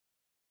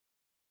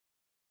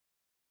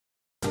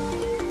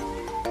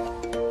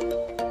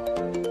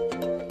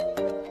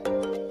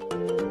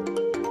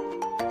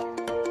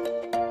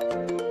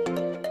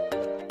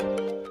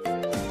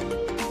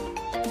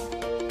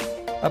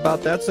How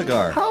about that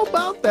cigar? How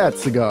about that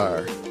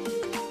cigar?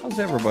 How's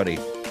everybody?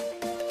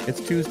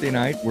 It's Tuesday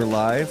night. We're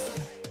live.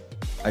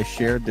 I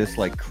shared this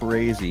like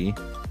crazy,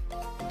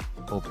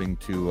 hoping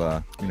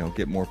to,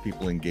 get more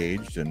people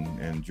engaged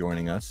and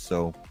joining us.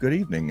 So good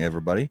evening,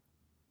 everybody.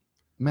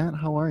 Matt,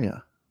 how are you?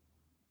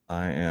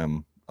 I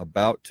am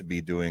about to be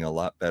doing a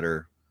lot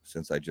better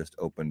since I just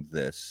opened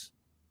this.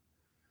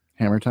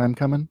 Hammer time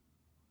coming?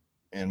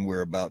 And we're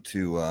about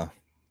to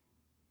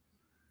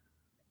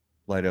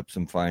light up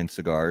some fine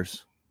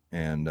cigars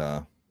and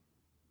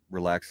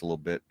relax a little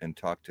bit and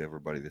talk to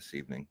everybody this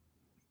evening.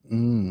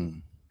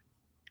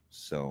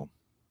 So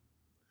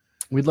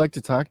we'd like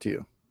to talk to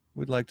you.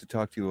 We'd like to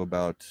talk to you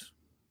about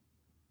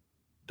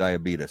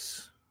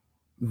diabetes.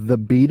 The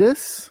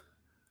beatus?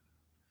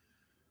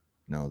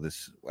 No,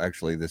 this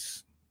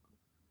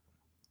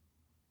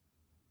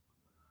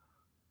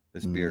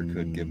beer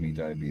could give me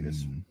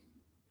diabetes,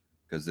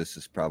 because this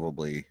is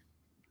probably,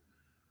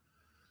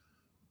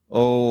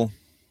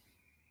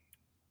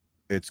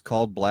 it's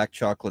called Black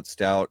Chocolate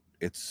Stout.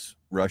 It's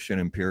Russian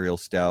Imperial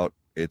Stout.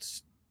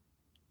 It's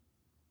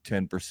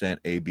 10%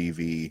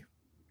 ABV.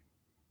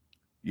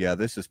 Yeah,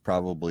 this is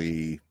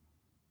probably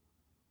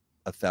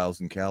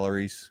 1,000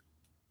 calories.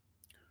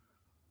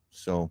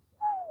 So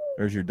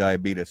there's your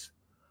diabetes.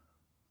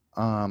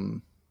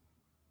 More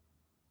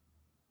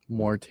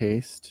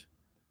taste,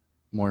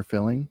 more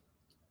filling.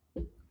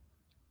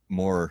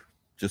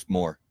 Just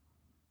more.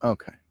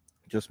 Okay.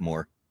 Just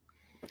more.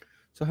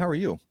 So how are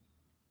you?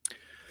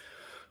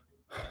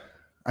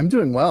 I'm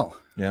doing well.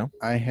 Yeah.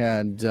 I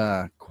had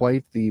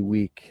quite the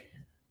week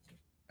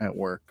at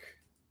work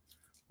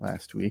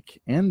last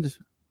week and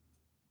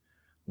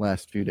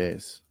last few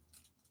days.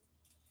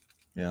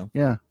 Yeah.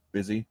 Yeah.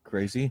 Busy,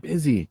 crazy.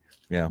 Busy.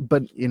 Yeah.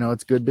 But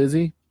it's good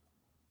busy.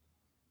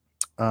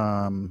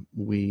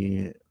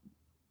 We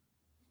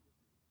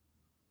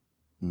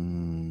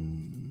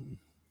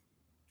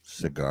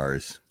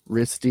cigars.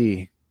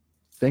 Risty,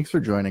 thanks for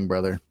joining,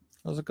 brother.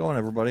 How's it going,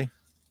 everybody?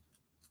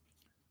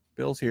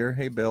 Bill's here.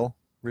 Hey, Bill.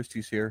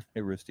 Risty's here.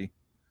 Hey, Risty.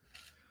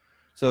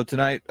 So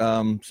tonight,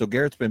 so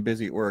Garrett's been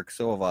busy at work.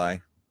 So have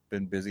I.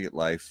 Been busy at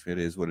life. It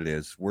is what it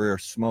is. We're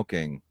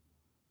smoking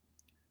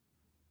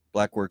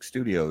Blackwork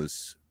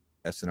Studios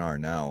S&R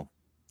now.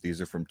 These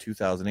are from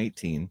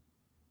 2018,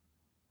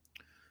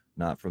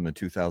 not from the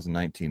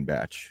 2019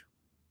 batch,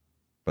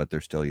 but they're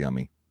still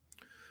yummy.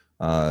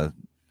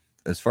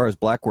 As far as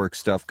Blackwork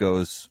stuff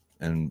goes,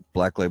 and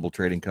Black Label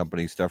Trading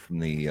Company stuff from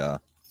the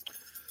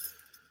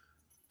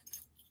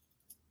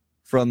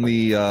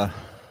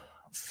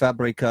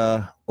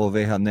Fábrica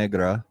Oveja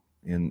Negra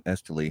in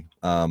Esteli,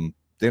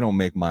 they don't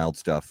make mild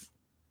stuff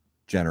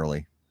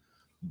generally,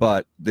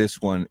 but this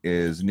one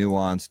is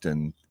nuanced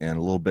and a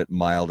little bit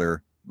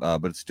milder,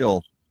 but it's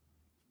still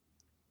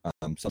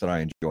something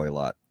I enjoy a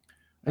lot.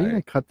 Are you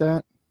going to cut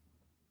that?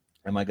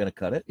 Am I going to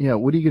cut it? Yeah,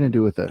 what are you going to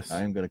do with this?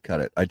 I am going to cut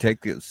it.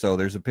 So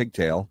there's a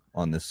pigtail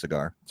on this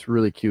cigar. It's a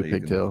really cute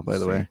pigtail, by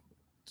the way.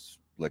 It's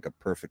like a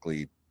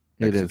perfectly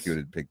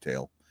executed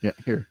pigtail. Yeah,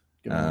 here.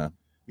 Yeah,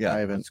 I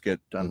haven't let's get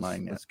done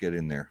mine yet. Let's get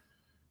in there.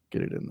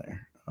 Get it in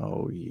there.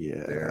 Oh,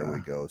 yeah. There we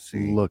go.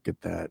 See? Look at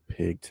that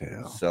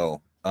pigtail.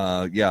 So,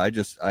 I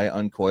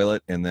uncoil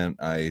it and then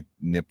I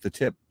nip the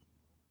tip.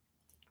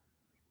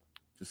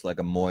 Just like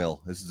a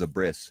moil. This is a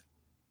bris.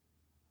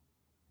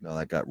 No,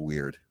 that got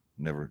weird.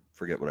 Never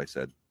forget what I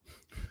said.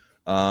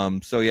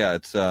 So yeah,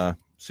 it's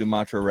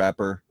Sumatra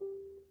wrapper.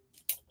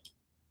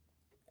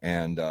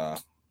 And I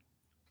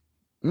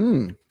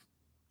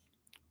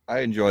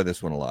enjoy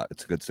this one a lot.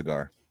 It's a good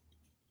cigar.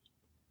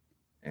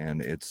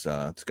 And it's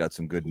got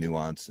some good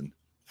nuance and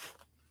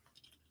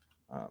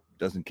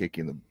doesn't kick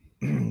you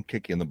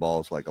in the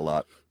balls like a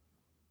lot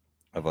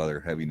of other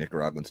heavy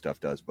Nicaraguan stuff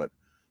does, but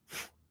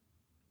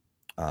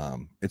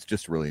it's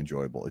just really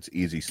enjoyable. It's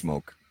easy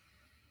smoke.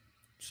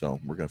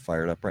 So we're gonna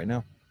fire it up right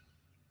now.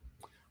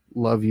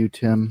 Love you,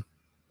 Tim.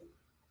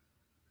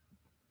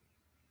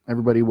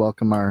 Everybody,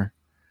 welcome our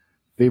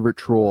favorite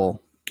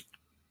troll.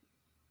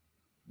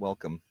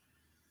 Welcome.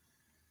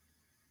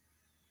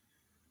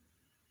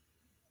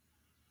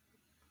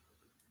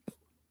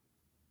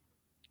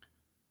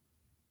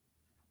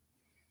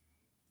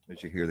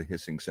 As you hear the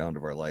hissing sound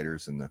of our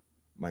lighters and the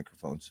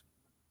microphones.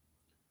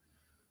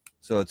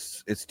 So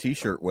it's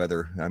t-shirt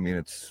weather. I mean,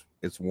 it's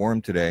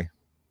warm today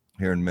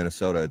here in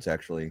Minnesota. It's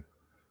actually,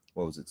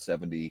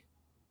 70,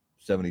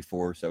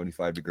 74,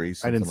 75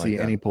 degrees. I didn't see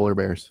any polar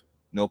bears.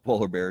 No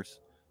polar bears,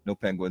 no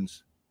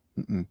penguins.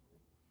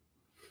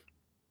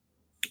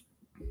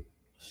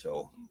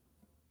 So,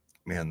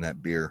 man,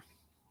 that beer,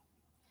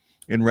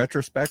 in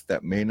retrospect,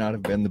 that may not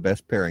have been the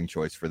best pairing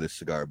choice for this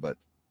cigar, but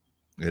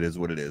it is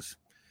what it is.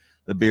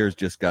 The beer's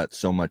just got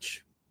so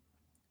much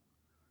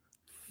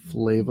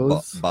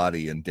flavors,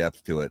 body and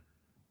depth to it,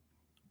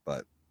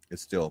 but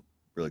it's still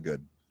really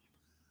good.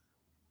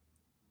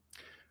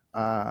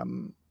 I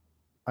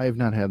have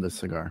not had this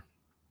cigar.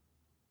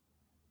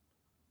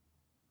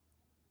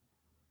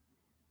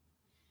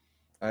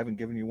 I haven't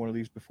given you one of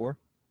these before.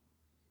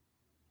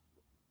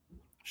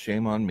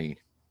 Shame on me.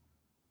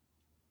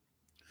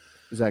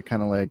 Is that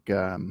kind of like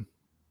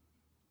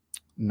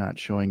not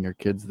showing your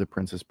kids The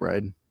Princess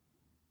Bride?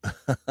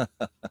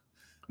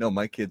 No,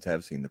 my kids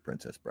have seen The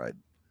Princess Bride.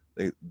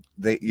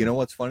 They you know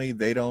what's funny?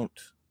 They don't.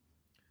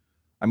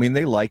 I mean,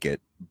 they like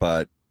it,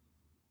 but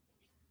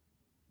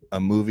a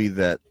movie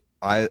that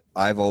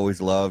I've always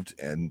loved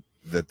and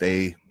that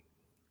they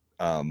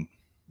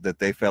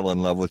fell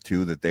in love with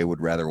too, that they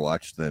would rather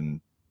watch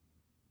than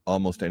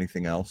almost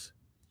anything else.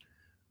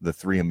 The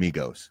Three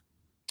Amigos.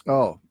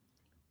 Oh,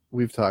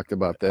 we've talked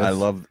about this.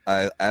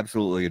 I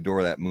absolutely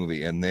adore that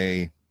movie, and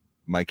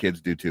my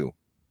kids do too.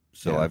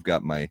 So Yeah. I've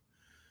got my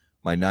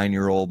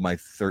 9-year-old, my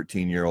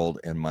 13-year-old,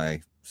 and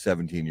my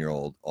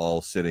 17-year-old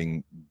all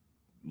sitting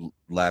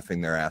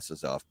laughing their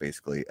asses off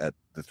basically at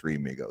the Three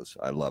Amigos.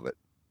 I love it.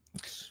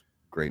 It's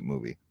a great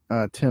movie.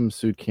 Tim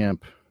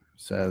Suitcamp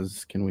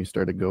says, can we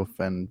start a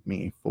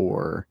GoFundMe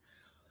for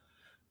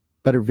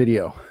better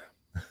video?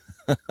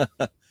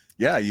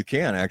 Yeah, you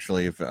can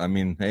actually.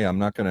 Hey, I'm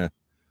not gonna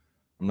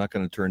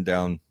turn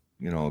down,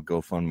 a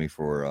GoFundMe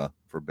for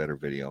better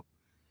video.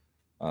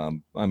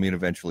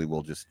 Eventually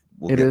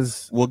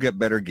we'll get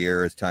better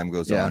gear as time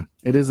goes on.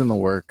 It is in the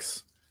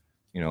works.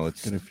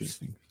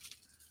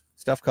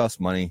 Stuff costs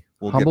money.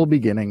 Humble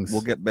beginnings.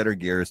 We'll get better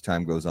gear as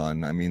time goes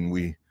on. I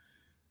mean,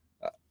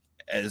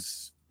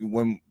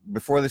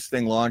 before this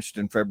thing launched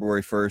in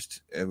February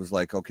 1st, it was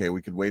like, okay,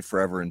 we could wait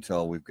forever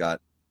until we've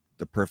got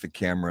the perfect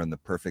camera and the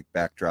perfect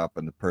backdrop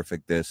and the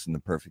perfect this and the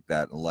perfect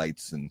that and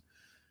lights and,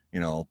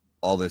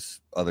 all this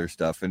other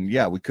stuff. And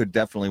yeah, we could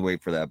definitely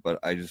wait for that, but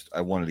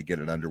I wanted to get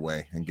it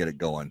underway and get it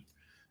going.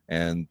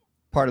 And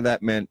part of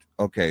that meant,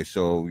 okay,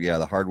 so yeah,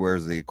 the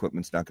the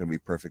equipment's not going to be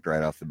perfect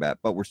right off the bat,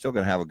 but we're still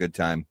going to have a good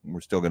time. We're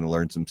still going to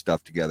learn some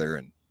stuff together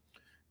and,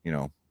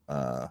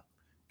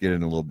 get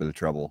in a little bit of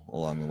trouble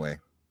along the way.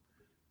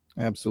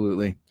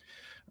 Absolutely.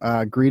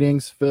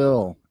 Greetings,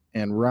 Phil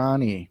and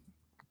Ronnie.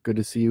 Good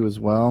to see you as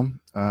well.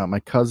 My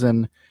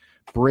cousin,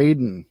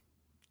 Braden.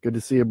 Good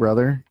to see you,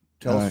 brother.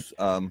 Tell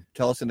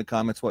us in the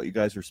comments what you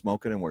guys are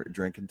smoking and what you're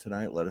drinking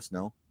tonight. Let us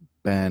know.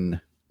 Ben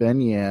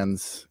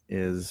Yans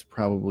is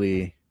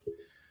probably,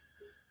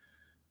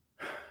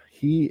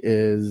 he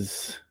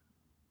is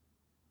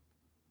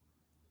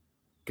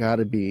got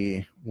to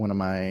be one of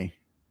my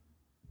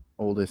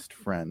oldest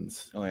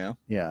friends. Oh, yeah?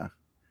 Yeah.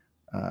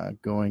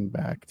 Going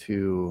back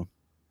to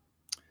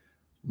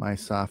my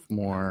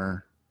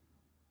sophomore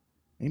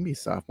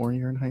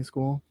year in high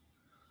school.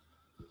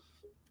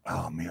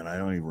 Oh, man, I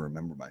don't even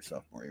remember my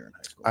sophomore year in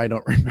high school. I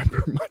don't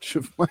remember much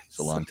of my It's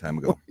a long time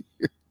ago.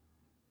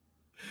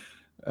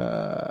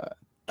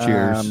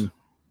 Cheers.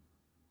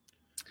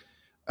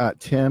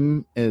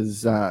 Tim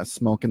is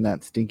smoking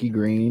that stinky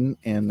green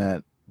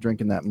and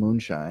drinking that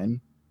moonshine.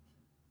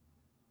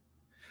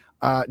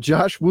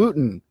 Josh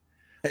Wooten.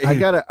 Hey. I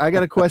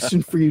got a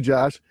question for you,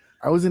 Josh.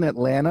 I was in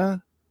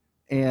Atlanta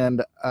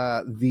and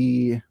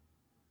the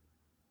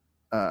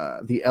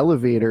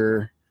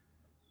elevator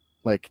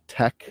like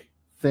tech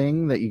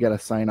thing that you got to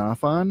sign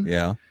off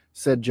on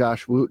said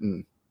Josh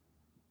Wooten.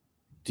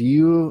 Do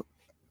you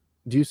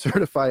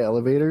certify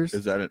elevators?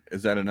 Is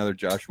that another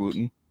Josh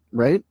Wooten?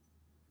 Right?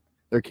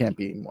 There can't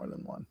be more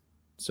than one.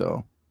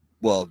 So,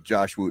 well,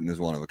 Josh Wooten is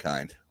one of a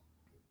kind.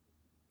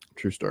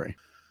 True story.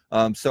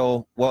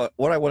 So what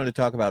I wanted to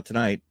talk about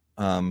tonight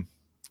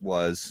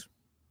was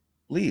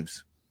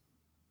leaves.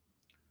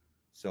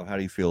 So how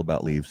do you feel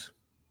about leaves?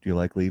 Do you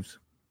like leaves?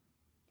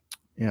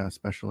 Yeah,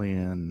 especially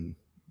in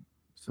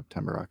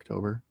September,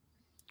 October.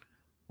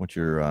 What's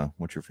your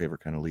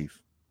favorite kind of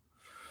leaf?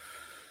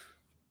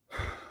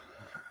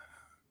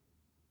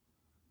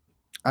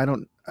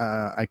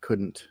 I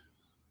couldn't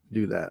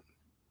do that.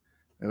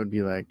 It would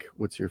be like,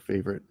 what's your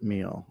favorite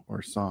meal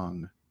or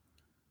song?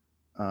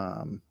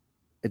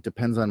 It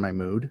depends on my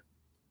mood.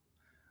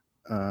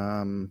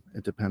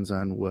 It depends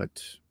on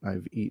what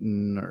I've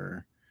eaten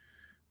or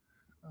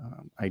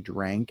I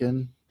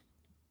dranken.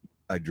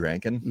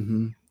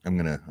 Mm-hmm. I'm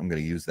gonna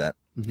use that.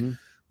 Mm-hmm.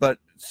 But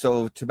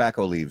so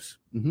tobacco leaves.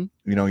 Mm-hmm.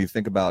 You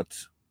think about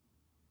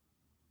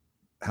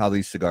how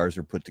these cigars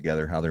are put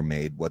together, how they're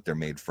made, what they're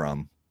made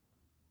from.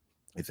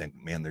 You think,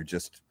 man, they're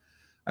just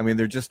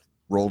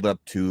rolled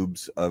up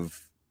tubes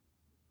of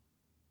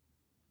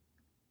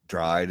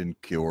dried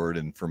and cured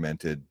and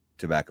fermented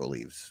tobacco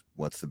leaves.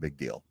 What's the big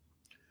deal?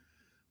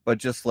 But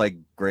just like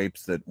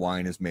grapes that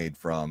wine is made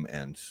from,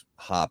 and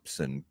hops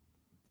and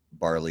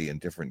barley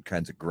and different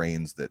kinds of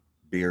grains that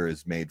beer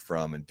is made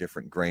from, and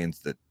different grains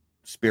that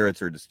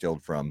spirits are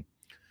distilled from,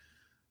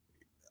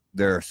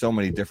 there are so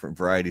many different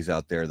varieties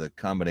out there. The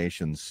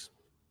combinations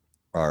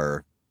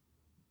are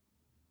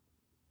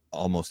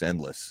almost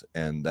endless,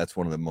 and that's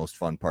one of the most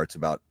fun parts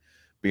about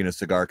being a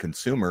cigar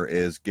consumer,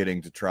 is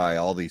getting to try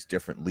all these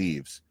different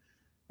leaves.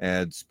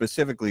 And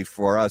specifically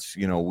for us,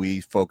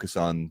 we focus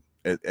on,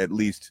 at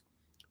least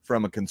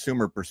from a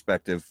consumer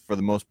perspective, for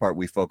the most part,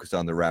 we focus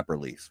on the wrapper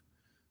leaf.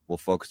 We'll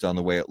focus on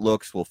the way it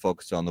looks. We'll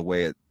focus on the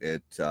way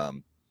that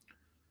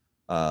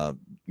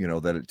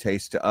it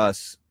tastes to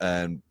us.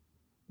 And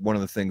one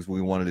of the things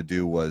we wanted to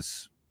do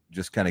was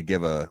just kind of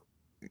give a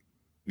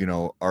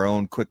our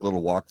own quick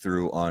little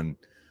walkthrough on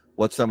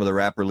what some of the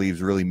wrapper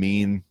leaves really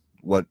mean,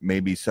 what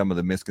maybe some of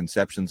the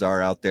misconceptions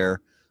are out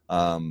there.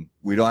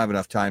 We don't have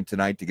enough time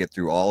tonight to get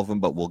through all of them,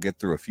 but we'll get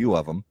through a few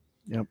of them.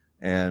 Yep.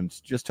 And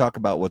just talk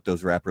about what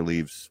those wrapper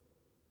leaves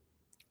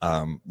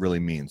really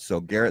mean. So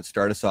Garrett,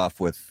 start us off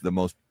with the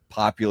most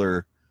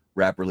popular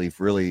wrapper leaf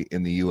really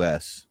in the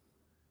U.S.,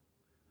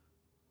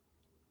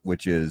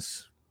 which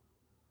is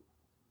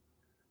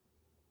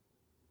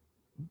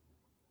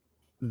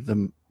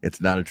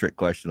it's not a trick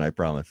question, I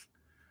promise.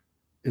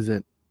 Is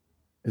it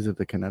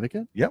the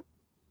Connecticut? Yep.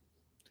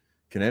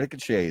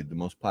 Connecticut Shade, the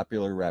most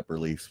popular wrapper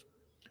leaf.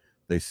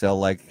 They sell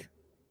like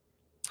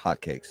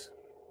hotcakes.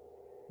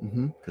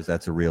 Because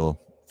that's a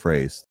real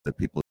phrase that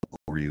people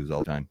overuse all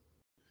the time.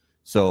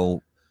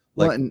 So,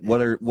 like,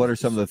 what are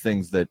some of the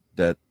things that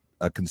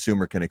a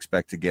consumer can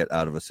expect to get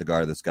out of a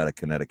cigar that's got a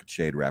Connecticut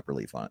Shade wrapper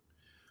leaf on it?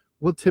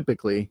 Well,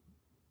 typically,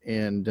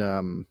 and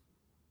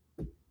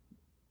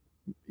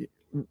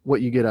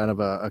what you get out of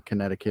a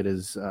Connecticut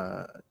is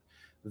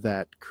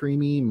that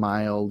creamy,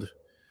 mild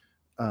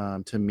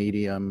to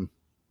medium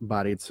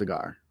bodied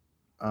cigar.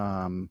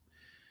 And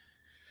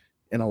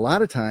a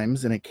lot of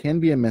times, and it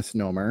can be a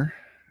misnomer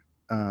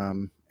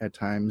at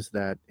times,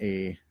 that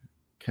a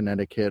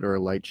Connecticut or a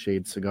light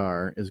shade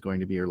cigar is going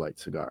to be your light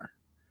cigar.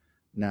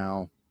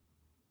 Now,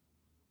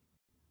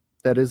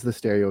 that is the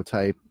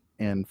stereotype,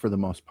 and for the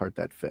most part,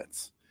 that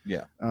fits.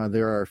 Yeah.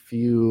 There are a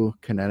few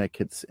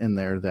Connecticut's in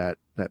there that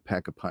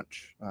pack a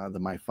punch. The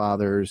My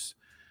Father's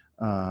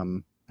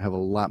have a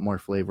lot more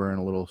flavor and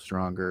a little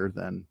stronger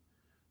than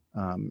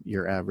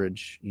your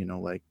average,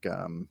 like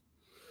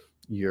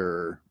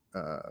your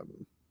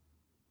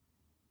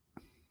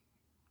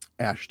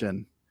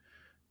Ashton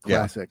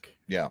Classic.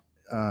 Yeah.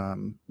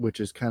 Which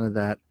is kind of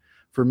that.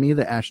 For me,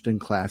 the Ashton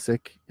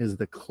Classic is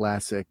the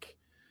classic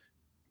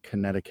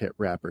Connecticut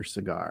wrapper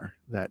cigar.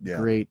 That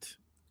great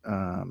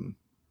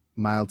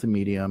mild to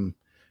medium,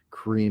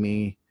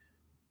 creamy,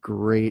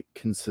 great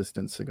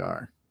consistent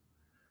cigar.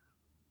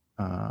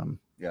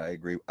 Yeah, I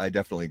agree. I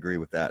definitely agree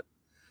with that.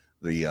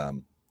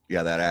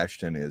 That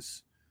Ashton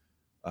is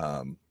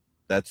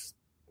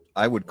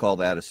I would call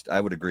that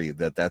I would agree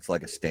that that's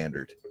like a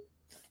standard.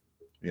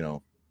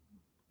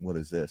 What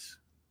is this?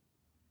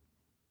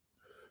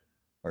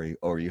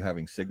 Are you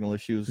having signal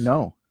issues?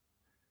 No.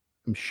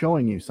 I'm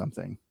showing you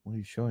something. What are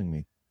you showing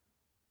me?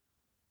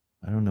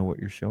 I don't know what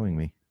you're showing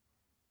me.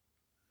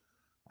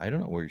 I don't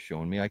know what you're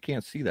showing me. I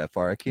can't see that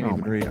far. I can't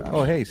even read. Gosh.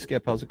 Oh, hey,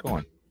 Skip, how's it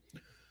going?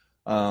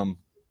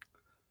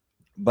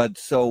 But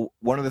so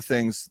one of the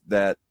things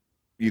that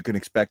you can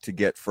expect to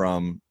get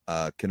from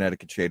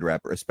Connecticut Shade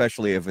wrapper,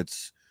 especially if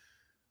it's,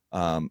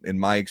 in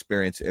my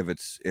experience, if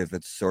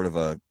it's sort of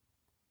a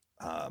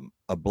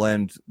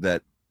blend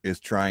that is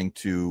trying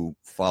to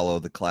follow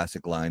the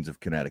classic lines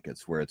of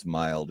Connecticut's, where it's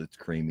mild, it's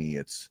creamy,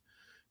 it's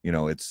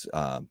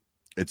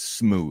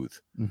smooth.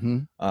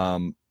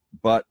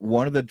 But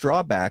one of the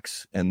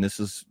drawbacks, and this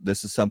is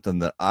something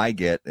that I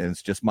get, and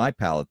it's just my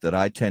palate, that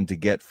I tend to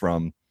get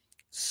from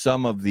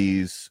some of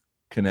these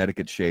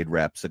Connecticut Shade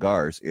wrap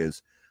cigars,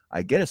 is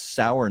I get a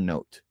sour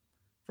note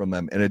from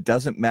them. And it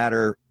doesn't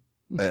matter.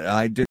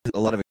 I did a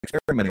lot of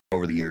experimenting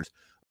over the years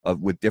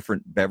with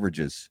different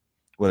beverages,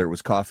 whether it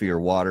was coffee or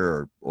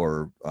water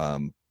or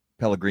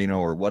Pellegrino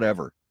or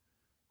whatever.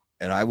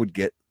 And I would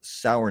get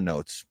sour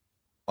notes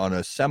on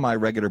a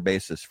semi-regular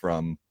basis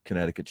from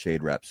Connecticut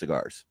Shade wrap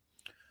cigars.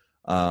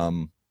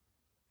 But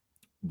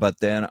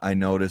then I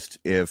noticed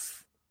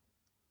if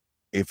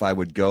I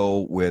would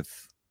go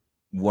with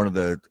one of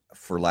the,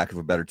 for lack of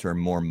a better term,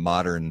 more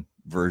modern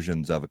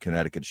versions of a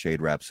Connecticut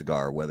Shade wrap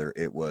cigar, whether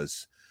it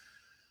was,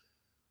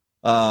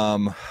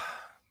 what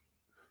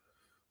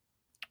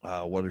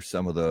are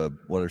some of the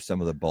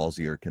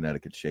ballsier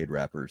Connecticut Shade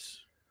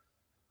wrappers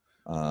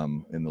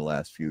in the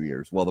last few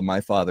years? Well, the My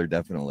Father,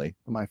 definitely.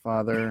 My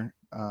Father,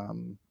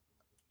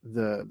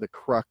 the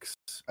Crux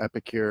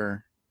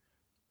Epicure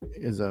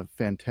is a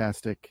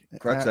fantastic.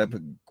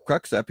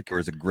 Crux Epicure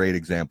is a great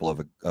example of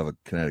a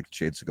Connecticut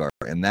Shade cigar,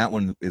 and that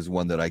one is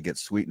one that I get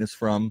sweetness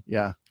from.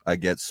 Yeah, I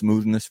get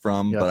smoothness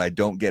from, but I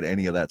don't get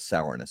any of that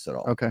sourness at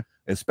all. Okay,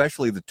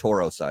 especially the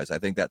Toro size. I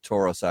think that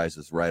Toro size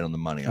is right on the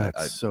money.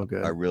 That's so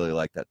good. I really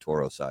like that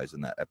Toro size in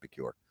that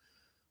Epicure.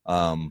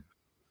 Well,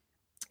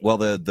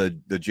 the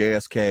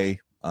JSK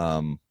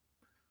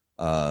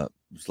Zlatno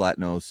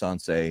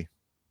Sanse.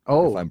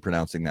 Oh, if I'm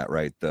pronouncing that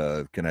right,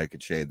 the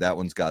Connecticut Shade. That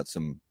one's got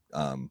some.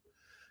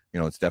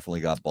 It's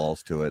definitely got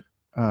balls to it.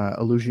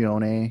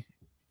 Illusione.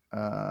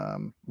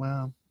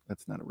 Well,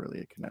 that's not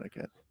really a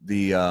Connecticut.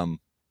 The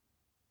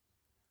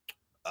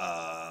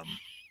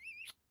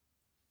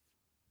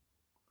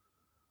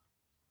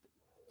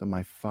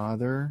My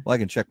Father. Well, I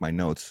can check my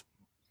notes.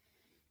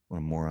 What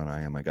a moron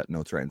I am! I got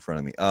notes right in front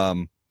of me.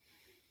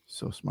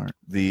 So smart.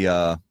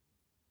 The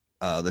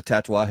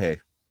Tatuaje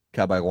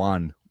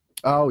Cabaguan.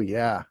 Oh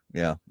yeah.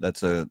 Yeah,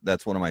 that's one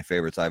of my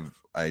favorites. I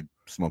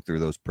smoke through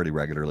those pretty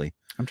regularly.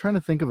 I'm trying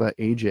to think of a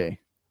AJ.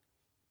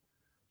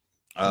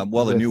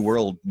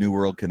 The New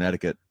World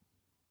Connecticut.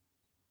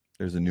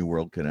 There's a New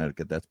World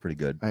Connecticut. That's pretty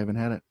good. I haven't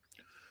had it.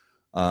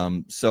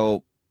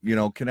 So,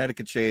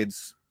 Connecticut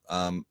shades,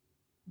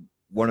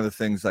 one of the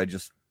things I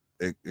just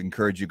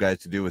encourage you guys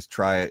to do is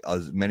try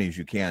as many as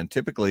you can.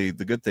 Typically,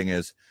 the good thing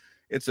is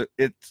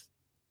it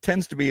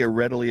tends to be a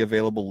readily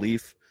available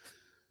leaf.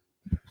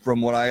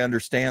 From what I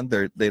understand,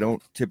 they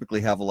don't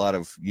typically have a lot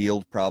of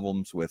yield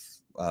problems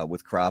with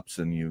crops,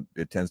 and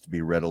it tends to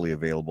be readily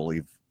available,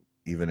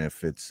 even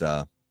if it's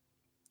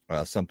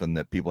something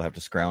that people have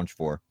to scrounge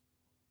for.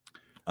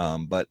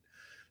 But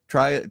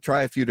try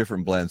a few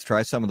different blends.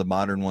 Try some of the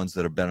modern ones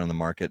that have been on the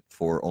market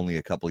for only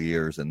a couple of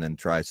years, and then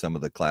try some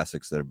of the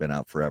classics that have been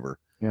out forever.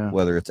 Yeah.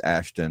 Whether it's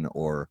Ashton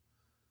or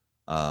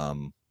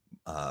even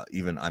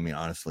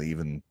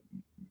the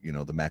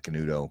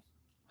Macanudo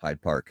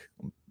Hyde Park.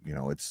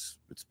 It's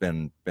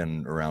been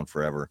around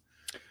forever.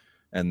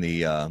 And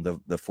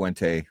the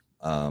Fuente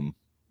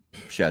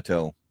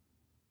Chateau,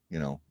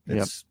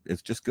 it's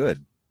just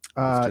good.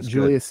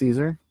 Julius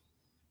Caesar.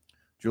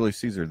 Julius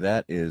Caesar,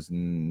 that is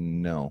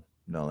no,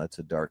 that's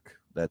a dark.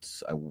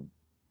 It's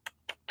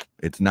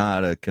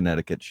not a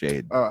Connecticut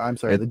shade. Oh, I'm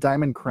sorry. The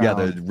Diamond Crown. Yeah,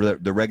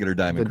 the regular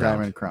Diamond Crown.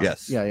 Diamond Crown.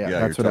 Yes. Yeah.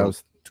 That's what I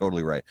was.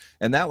 Totally right.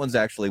 And that one's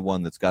actually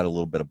one that's got a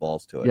little bit of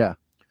balls to it. Yeah.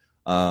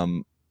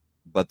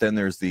 But then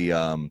there's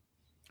the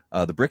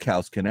Brick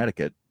House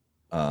Connecticut.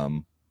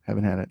 Haven't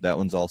had it. That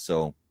one's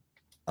also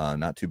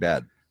not too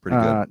bad. Pretty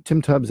good.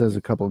 Tim Tubbs has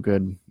a couple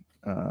good.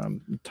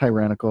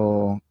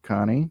 Tyrannical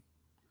Connie.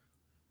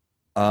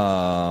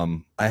 I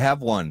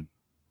have one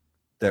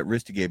that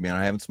Risty gave me, and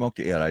I haven't smoked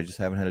it yet. I just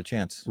haven't had a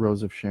chance.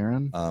 Rose of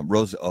Sharon.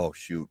 Rose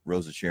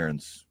of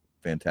Sharon's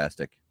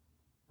fantastic.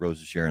 Rose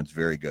of Sharon's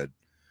very good.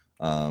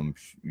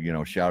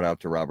 Shout out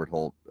to Robert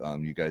Holt.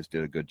 You guys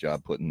did a good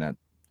job putting that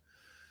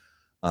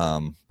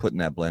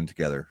blend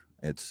together.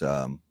 It's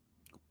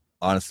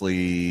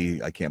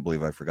honestly, I can't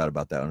believe I forgot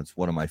about that one. It's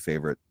one of my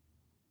favorite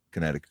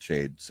Connecticut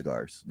shade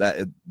cigars.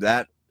 That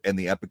and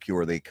the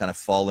Epicure, they kind of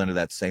fall into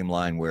that same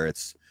line where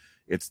it's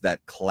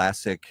that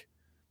classic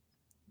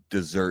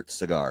dessert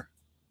cigar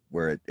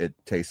where it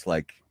tastes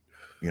like,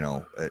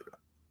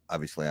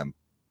 obviously I'm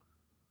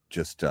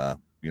just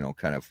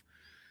kind of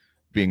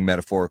being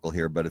metaphorical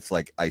here, but it's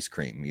like ice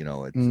cream.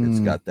 It's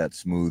got that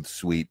smooth,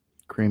 sweet,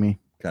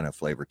 creamy kind of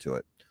flavor to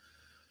it.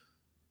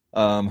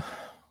 So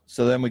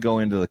then we go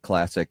into the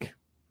classic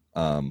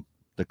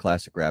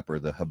wrapper,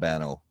 the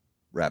Habano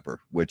wrapper,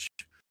 which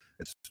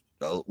is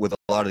with a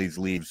lot of these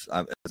leaves.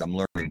 As I'm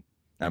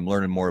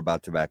learning more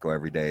about tobacco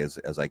every day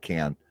as I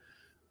can,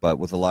 but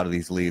with a lot of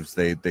these leaves,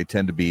 they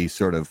tend to be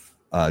sort of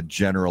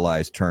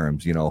generalized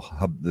terms.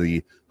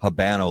 The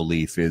Habano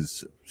leaf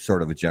is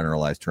sort of a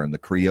generalized term. The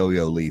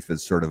Criollo leaf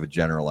is sort of a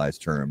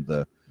generalized term.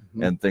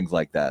 And things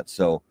like that.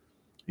 So,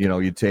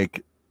 you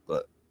take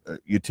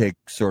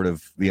sort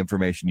of the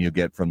information you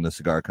get from the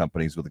cigar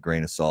companies with a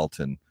grain of salt,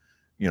 and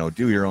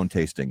do your own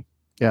tasting.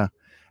 Yeah.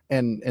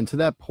 And to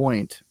that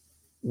point,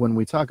 when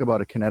we talk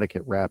about a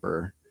Connecticut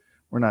wrapper,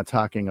 we're not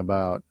talking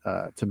about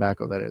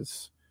tobacco that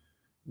is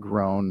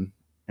grown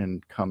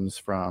and comes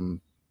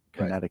from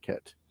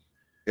Connecticut.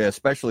 Right. Yeah,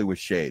 especially with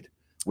shade,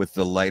 with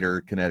the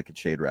lighter Connecticut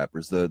shade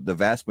wrappers. The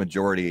vast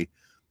majority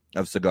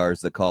of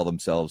cigars that call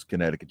themselves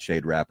Connecticut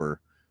shade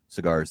wrapper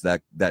cigars,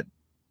 that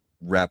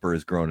wrapper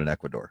is grown in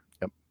Ecuador.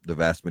 Yep. The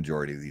vast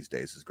majority these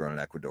days is grown in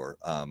Ecuador.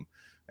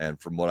 And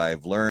from what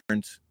I've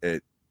learned,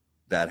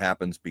 that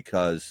happens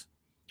because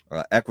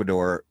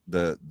Ecuador,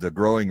 the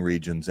growing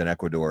regions in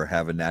Ecuador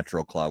have a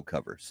natural cloud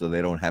cover, so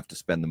they don't have to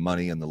spend the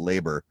money and the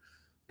labor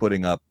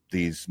putting up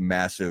these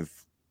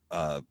massive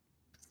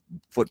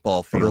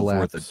football fields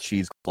worth of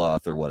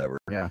cheesecloth or whatever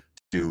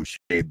to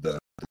shade the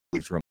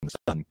leaves from the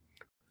sun.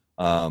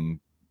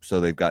 So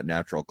they've got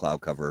natural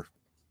cloud cover.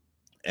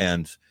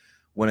 And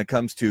when it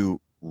comes to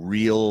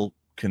real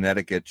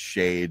Connecticut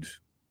shade,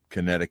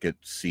 Connecticut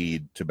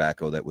seed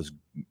tobacco, that was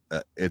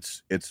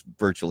it's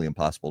virtually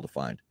impossible to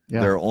find.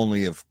 There are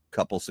only a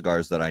couple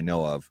cigars that I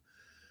know of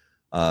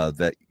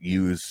that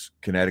use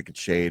Connecticut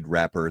shade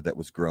wrapper that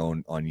was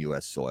grown on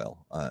U.S.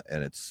 soil,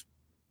 and it's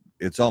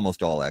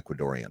almost all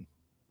Ecuadorian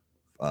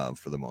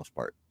for the most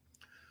part.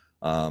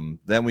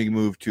 Then we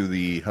move to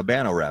the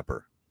Habano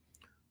wrapper.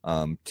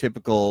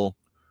 Typical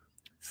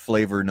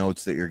flavor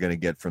notes that you're going to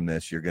get from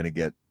this,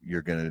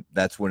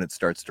 that's when it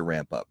starts to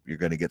ramp up. You're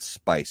going to get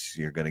spice,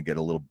 you're going to get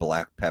a little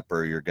black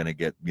pepper, you're going to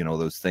get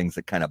those things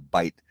that kind of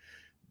bite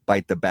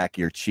the back of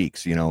your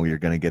cheeks. You're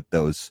going to get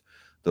those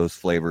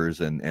flavors,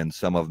 and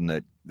some of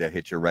them that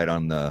hit you right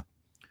on the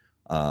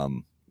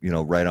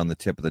right on the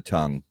tip of the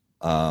tongue.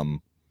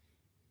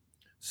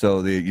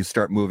 So you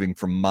start moving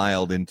from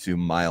mild to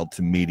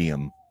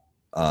medium.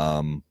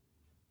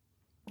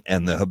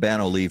 And the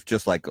Habano leaf,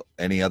 just like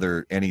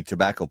any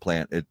tobacco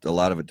plant, a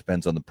lot of it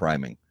depends on the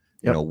priming.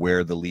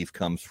 Where the leaf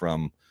comes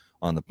from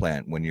on the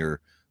plant. When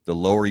the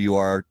lower you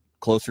are,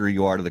 closer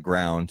you are to the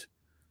ground,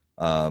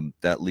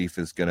 that leaf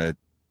is going to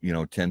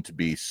tend to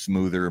be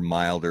smoother,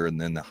 milder, and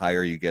then the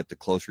higher you get, the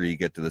closer you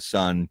get to the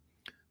sun,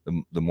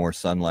 the more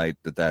sunlight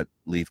that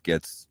leaf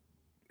gets,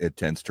 it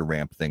tends to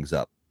ramp things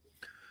up.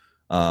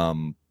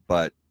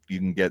 But you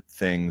can get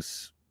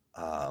things,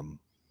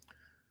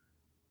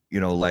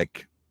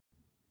 like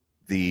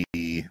the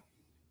here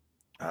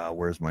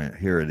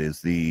it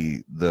is,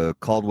 the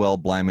Caldwell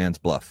Blind Man's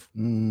Bluff.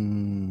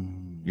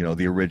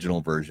 The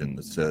original version.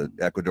 It's a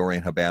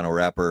Ecuadorian Habano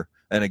wrapper.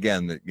 And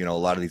again, a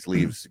lot of these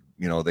leaves,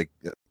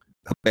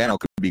 Habano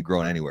could be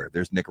grown anywhere.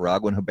 There's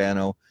Nicaraguan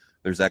Habano,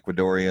 there's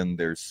Ecuadorian,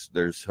 there's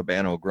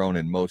Habano grown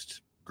in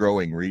most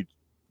growing regions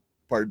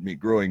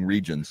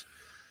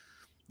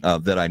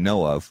that I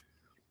know of.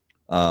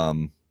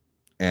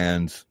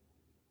 And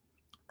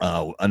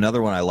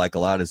another one I like a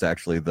lot is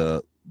actually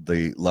the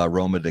La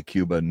Roma de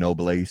Cuba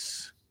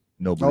Noblesse.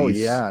 Oh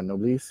yeah,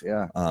 Noblesse,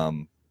 yeah.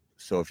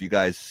 So if you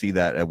guys see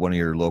that at one of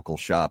your local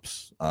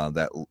shops,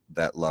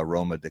 that La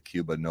Roma de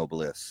Cuba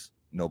Noblesse,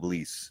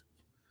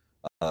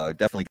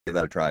 definitely give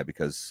that a try,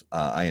 because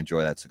I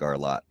enjoy that cigar a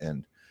lot.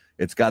 And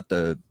it's got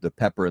the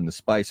pepper and the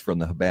spice from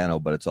the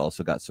Habano, but it's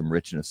also got some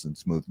richness and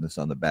smoothness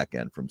on the back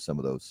end from some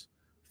of those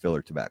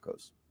filler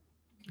tobaccos.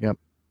 Yep.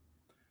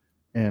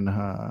 And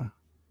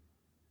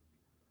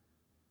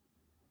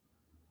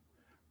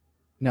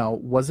now,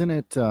 wasn't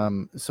it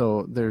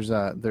so there's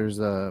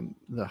the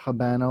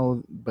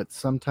Habano, but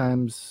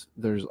sometimes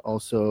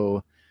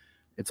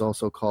it's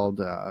also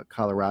called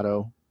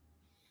Colorado.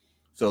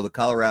 So the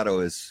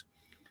Colorado is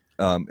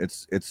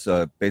it's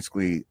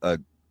basically a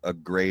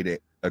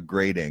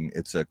grading.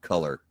 It's a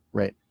color.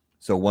 Right.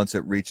 So once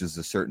it reaches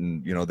a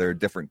certain, there are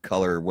different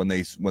color when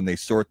they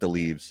sort the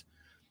leaves,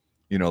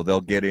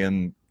 they'll get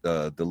in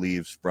the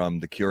leaves from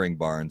the curing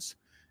barns,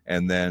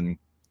 and then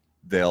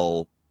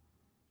they'll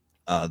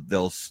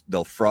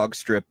frog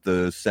strip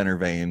the center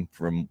vein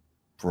from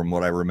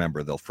what I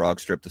remember. They'll frog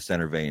strip the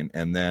center vein,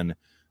 and then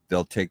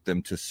they'll take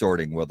them to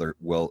sorting,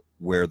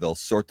 where they'll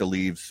sort the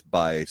leaves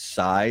by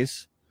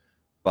size,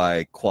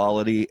 by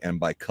quality, and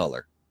by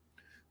color.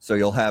 So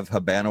you'll have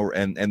Habano,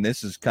 and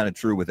this is kind of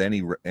true with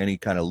any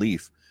kind of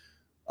leaf.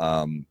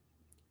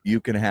 You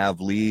can have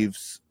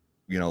leaves,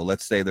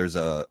 let's say there's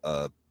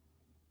a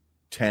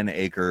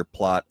 10-acre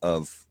plot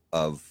of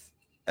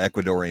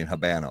Ecuadorian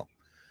Habano.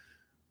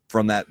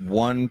 From that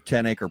one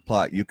 10-acre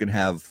plot, you can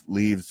have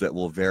leaves that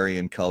will vary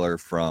in color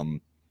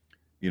from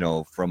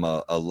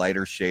a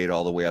lighter shade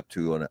all the way up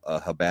to a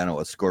Habano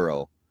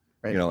Oscuro.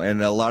 Right.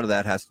 And a lot of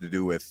that has to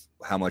do with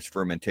how much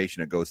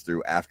fermentation it goes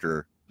through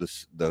after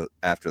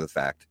the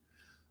fact.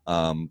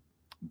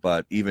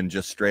 But even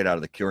just straight out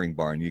of the curing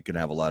barn, you can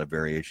have a lot of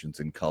variations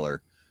in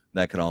color.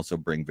 That can also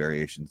bring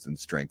variations in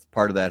strength.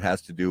 Part of that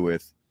has to do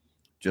with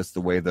just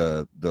the way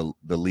the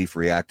leaf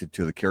reacted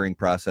to the curing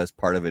process.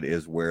 Part of it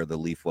is where the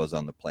leaf was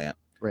on the plant.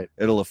 Right.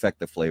 It'll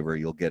affect the flavor.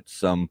 You'll get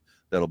some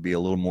that'll be a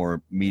little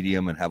more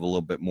medium and have a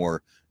little bit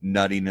more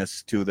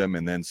nuttiness to them,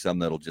 and then some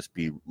that'll just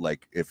be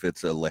like, if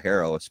it's a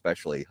Ligero,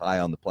 especially high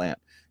on the plant,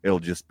 it'll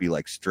just be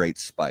like straight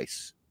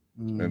spice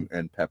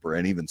and pepper,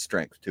 and even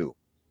strength too.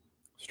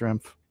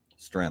 Strength.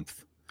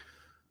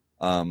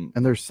 And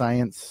there's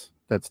science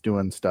that's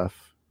doing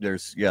stuff.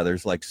 There's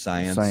like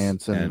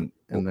science and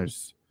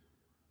there's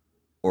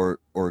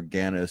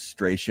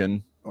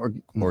organistration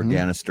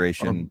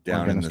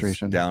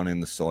down in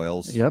the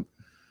soils. Yep.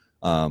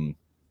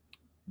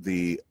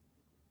 The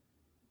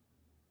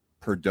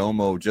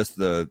Perdomo, just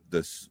the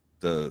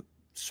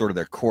sort of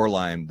their core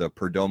line, the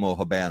Perdomo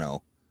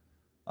Habano.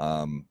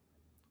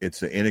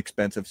 It's an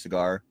inexpensive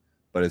cigar,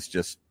 but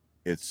it's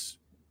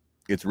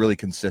really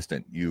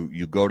consistent.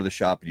 You go to the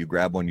shop and you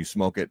grab one, you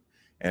smoke it,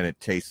 and it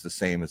tastes the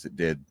same as it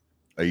did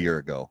a year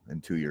ago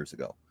and 2 years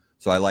ago.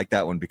 So I like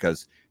that one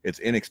because it's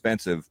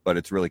inexpensive, but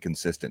it's really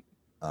consistent.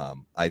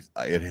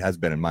 It has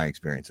been in my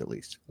experience, at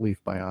least.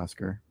 Leaf by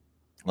Oscar.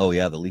 Oh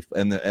yeah, the Leaf,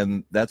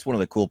 and that's one of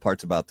the cool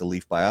parts about the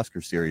Leaf by Oscar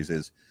series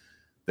is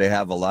they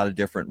have a lot of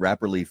different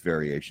wrapper leaf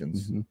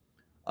variations.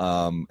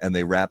 Mm-hmm. And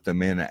they wrap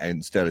them in, and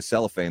instead of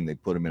cellophane, they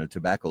put them in a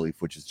tobacco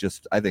leaf, which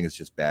is I think it's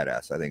just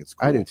badass. I think it's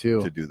cool. I do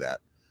too. To do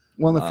that.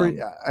 Well,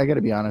 I got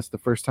to be honest. The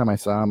first time I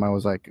saw him, I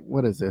was like,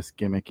 "What is this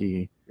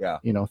gimmicky,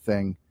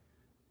 thing?"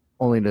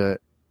 Only to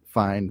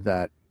find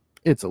that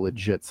it's a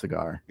legit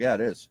cigar. Yeah,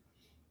 it is.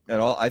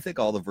 And I think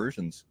all the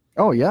versions.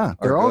 Oh yeah,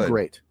 they're all good.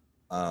 Great.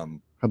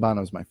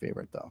 Habano's my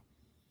favorite though.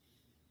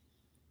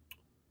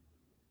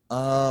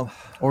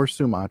 Or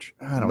Sumatra.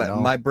 I don't know.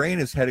 My brain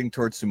is heading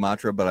towards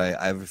Sumatra, but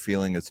I have a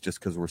feeling it's just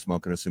because we're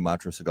smoking a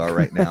Sumatra cigar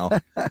right now.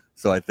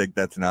 So I think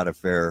that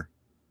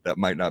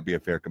might not be a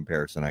fair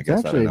comparison, I guess.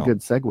 It's actually a good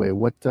segue.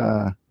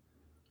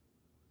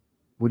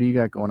 What do you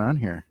got going on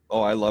here?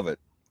 Oh, I love it.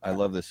 I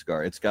love this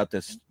cigar. It's got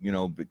this,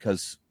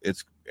 because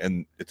it's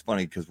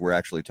funny because we're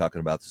actually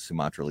talking about the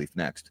Sumatra leaf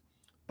next,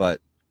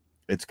 but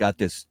it's got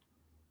this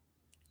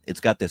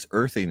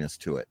earthiness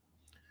to it,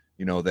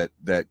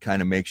 that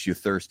kind of makes you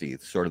thirsty.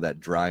 It's sort of that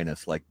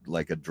dryness, like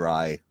a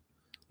dry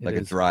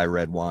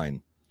red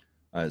wine.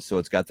 So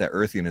it's got that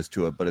earthiness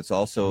to it, but it's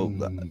also,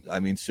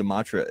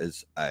 Sumatra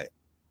is, I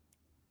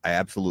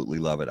absolutely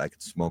love it. I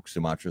could smoke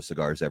Sumatra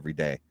cigars every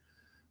day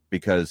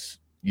because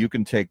you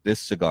can take this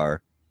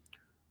cigar,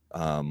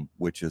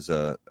 which is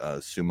a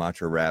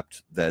Sumatra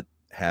wrapped that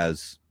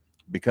has,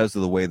 because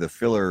of the way the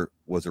filler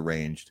was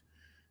arranged,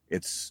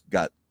 it's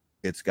got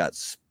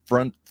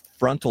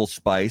frontal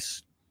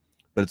spice,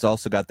 but it's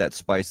also got that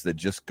spice that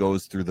just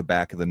goes through the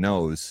back of the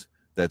nose.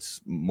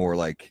 That's more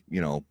like,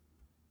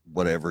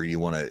 whatever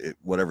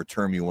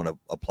term you want to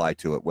apply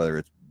to it, whether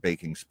it's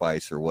baking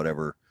spice or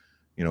whatever,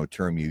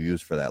 term you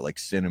use for that, like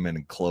cinnamon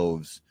and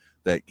cloves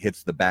that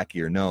hits the back of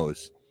your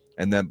nose.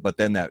 And then, but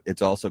then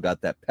it's also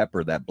got that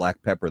pepper, that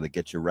black pepper that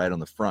gets you right on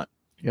the front.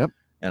 Yep.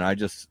 And I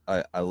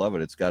love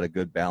it. It's got a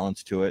good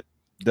balance to it.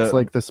 It's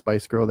like the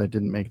Spice Girl that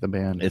didn't make the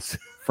band. It's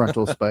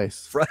Frontal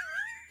Spice.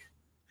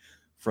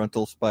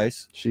 Frontal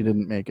Spice. She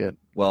didn't make it.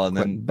 Well, and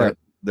then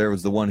there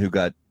was the one who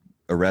got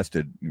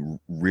arrested,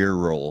 Rear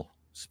Roll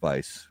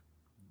Spice.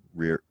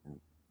 Never.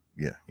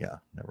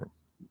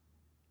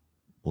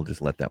 We'll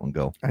just let that one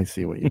go. I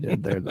see what you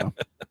did there, though.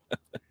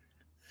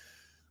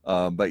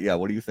 But yeah,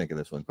 what do you think of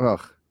this one?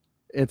 Ugh,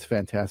 it's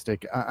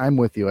fantastic. I'm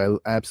with you. I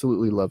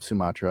absolutely love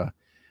Sumatra.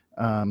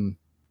 And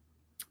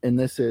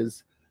this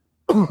is,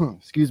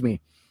 excuse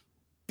me,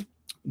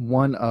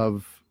 one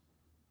of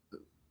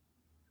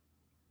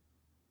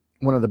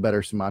the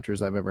better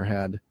Sumatras I've ever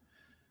had.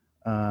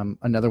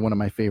 Another one of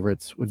my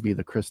favorites would be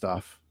the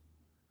Christoph.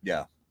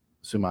 Yeah.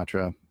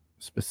 Sumatra,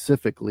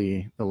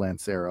 specifically the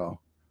Lancero.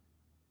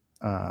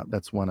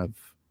 That's one of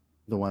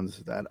the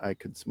ones that I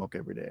could smoke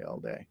every day, all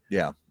day.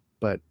 Yeah.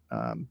 But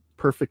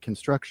perfect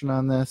construction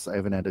on this. I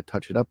haven't had to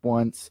touch it up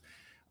once.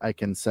 I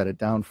can set it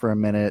down for a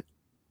minute.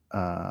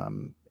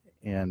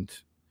 And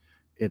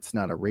it's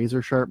not a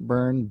razor sharp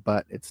burn,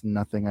 but it's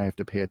nothing I have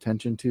to pay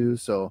attention to.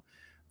 So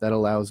that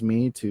allows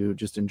me to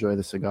just enjoy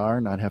the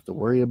cigar, not have to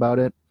worry about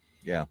it.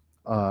 Yeah.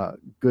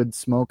 Good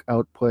smoke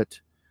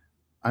output.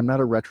 I'm not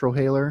a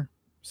retrohaler,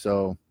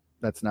 so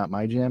that's not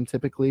my jam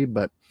typically,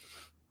 but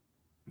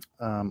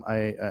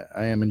I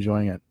am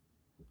enjoying it.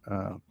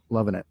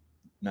 Loving it.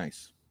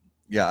 Nice.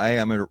 Yeah, I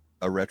am a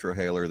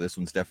retrohaler. This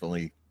one's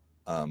definitely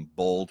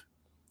bold,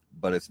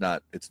 but it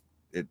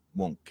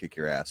won't kick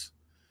your ass.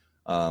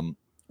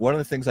 One of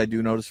the things I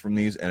do notice from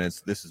these, and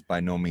this is by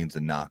no means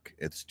a knock,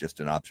 it's just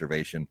an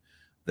observation,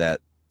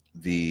 that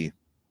the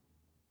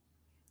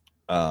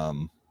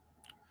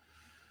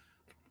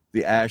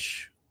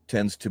ash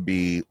tends to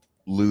be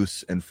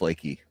loose and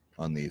flaky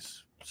on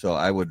these. So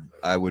I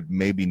would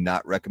maybe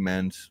not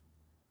recommend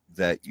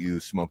that you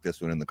smoke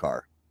this one in the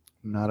car.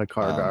 Not a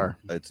car cigar.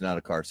 It's not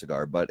a car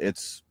cigar, but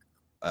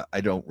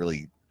I've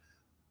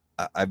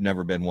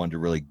never been one to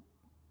really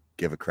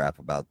give a crap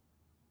about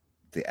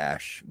the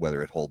ash,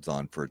 whether it holds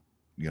on for,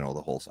 the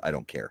whole, I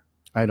don't care.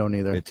 I don't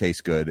either. It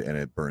tastes good and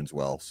it burns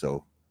well.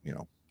 So,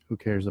 who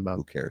cares?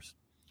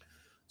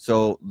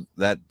 So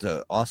that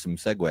awesome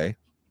segue,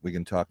 we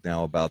can talk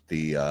now about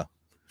the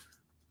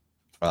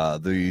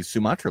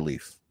Sumatra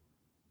leaf,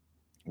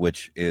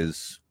 which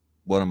is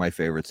one of my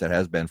favorites. That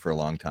has been for a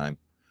long time.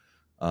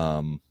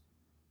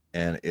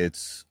 And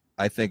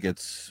I think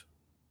it's,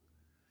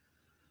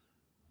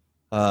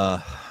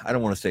 I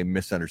don't want to say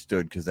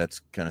misunderstood because that's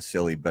kind of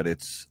silly, but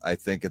I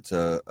think it's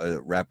a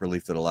wrapper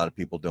leaf that a lot of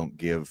people don't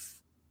give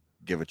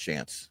a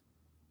chance.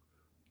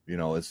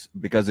 It's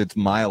because it's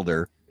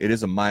milder. It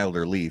is a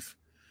milder leaf,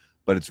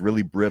 but it's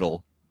really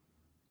brittle,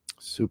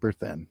 super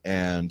thin,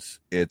 and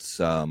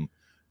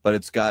but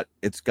it's got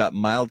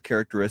mild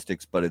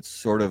characteristics, but it's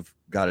sort of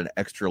got an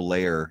extra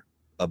layer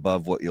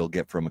above what you'll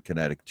get from a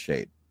Connecticut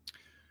shade.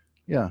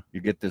 Yeah,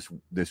 you get this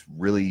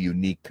really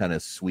unique kind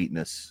of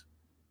sweetness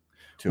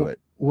to it.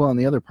 Well, and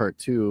the other part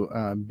too,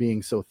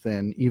 being so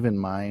thin, even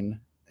mine,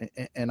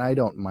 and I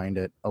don't mind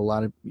it.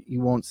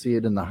 You won't see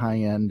it in the high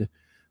end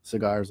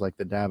cigars like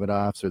the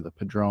Davidoffs or the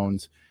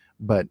Padrones,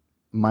 but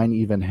mine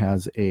even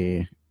has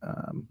a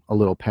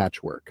little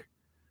patchwork.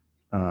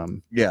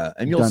 Yeah,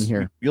 and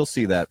you'll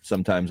see that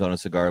sometimes on a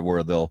cigar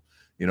where they'll,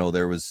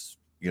 there was,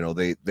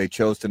 they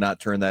chose to not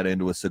turn that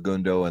into a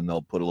segundo and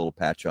they'll put a little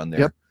patch on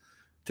there. Yep.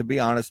 To be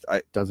honest,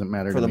 doesn't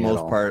matter for the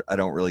most part. I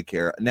don't really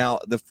care. Now,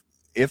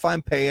 if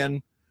I'm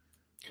paying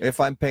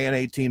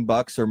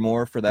 $18 or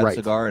more for that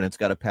cigar and it's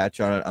got a patch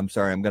on it, I'm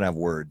sorry, I'm gonna have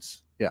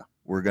words. Yeah,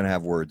 we're gonna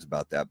have words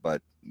about that.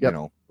 But yep.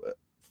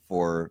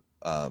 For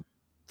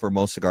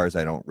most cigars,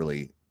 I don't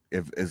really.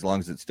 As long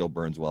as it still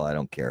burns well, I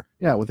don't care.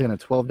 Yeah, within a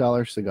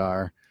 $12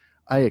 cigar,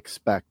 I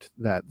expect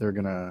that they're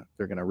gonna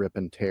rip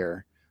and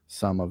tear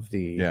some of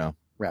the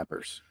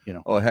wrappers.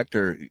 Oh,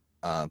 Hector,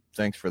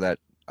 thanks for that.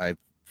 I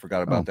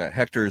forgot about that.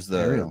 Hector's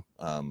the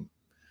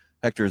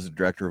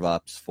director of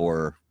ops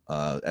for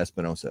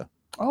Espinosa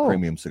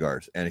Premium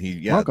Cigars, and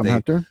welcome,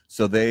 Hector.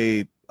 So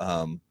they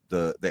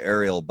the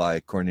Ariel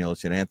by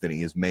Cornelius and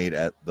Anthony is made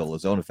at the La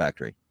Zona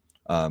factory,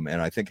 and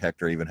I think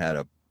Hector even had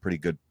a pretty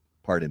good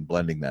part in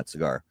blending that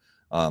cigar.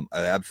 I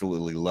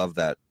absolutely love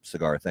that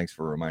cigar. Thanks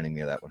for reminding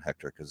me of that one,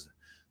 Hector, because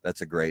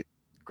that's a great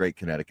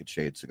Connecticut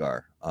shade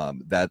cigar.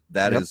 That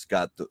has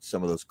got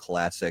some of those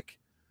classic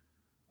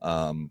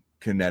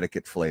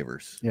Connecticut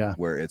flavors. Yeah,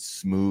 where it's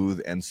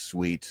smooth and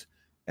sweet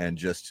and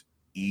just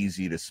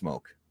easy to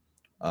smoke.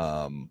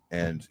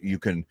 And you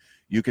can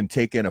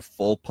take in a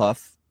full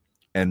puff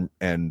and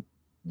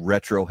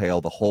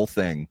retrohale the whole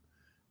thing,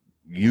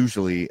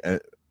 usually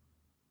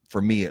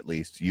for me at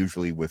least,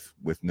 usually with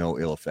no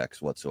ill effects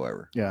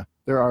whatsoever. Yeah,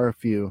 there are a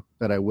few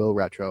that I will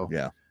retro.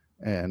 Yeah.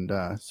 And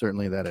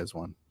certainly that is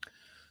one.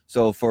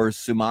 So for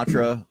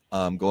Sumatra,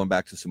 going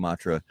back to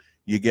Sumatra,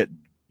 you get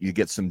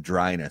some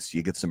dryness,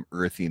 you get some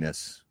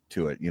earthiness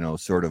to it,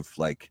 sort of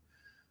like,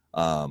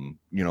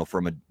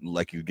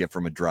 like you get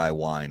from a dry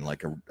wine,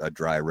 like a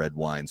dry red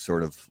wine,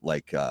 sort of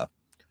like,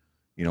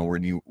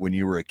 when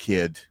you were a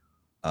kid,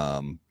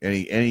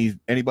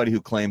 anybody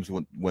who claims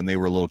when they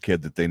were a little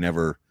kid that they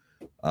never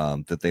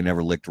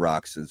licked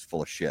rocks is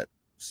full of shit.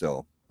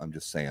 So I'm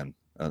just saying,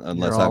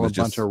 unless I was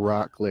a bunch of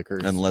rock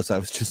lickers. Unless I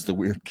was just the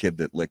weird kid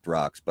that licked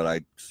rocks, but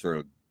I sort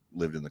of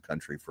lived in the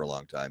country for a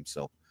long time,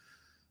 so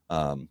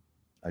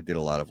I did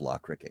a lot of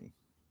lock ricking.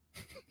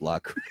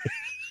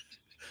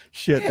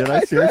 Shit, did I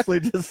seriously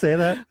just say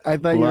that? I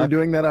thought you were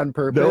doing that on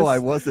purpose. No, I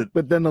wasn't.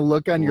 But then the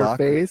look on your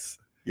face.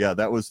 Yeah,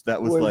 that was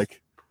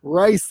like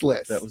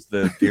priceless. That was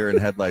the deer in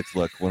headlights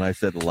look when I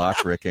said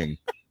lock ricking.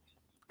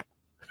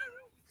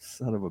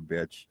 Son of a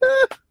bitch.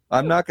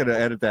 I'm not going to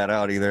edit that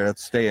out either.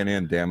 That's staying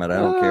in, damn it. I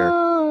don't care.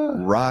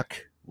 Rock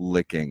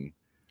licking.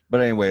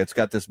 But anyway, it's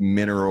got this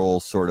mineral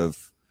sort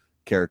of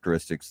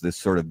characteristics, this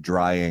sort of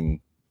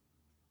drying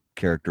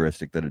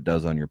characteristic that it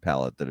does on your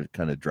palate, that it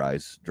kind of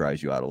dries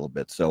you out a little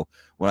bit. So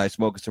when I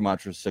smoke a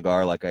Sumatra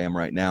cigar like I am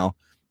right now,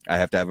 I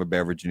have to have a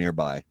beverage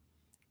nearby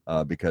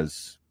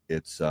because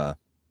it's a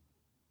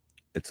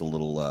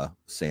little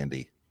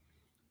sandy.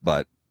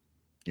 But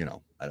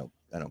I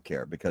don't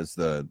care because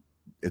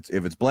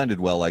if it's blended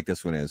well like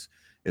this one is,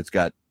 it's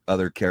got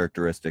other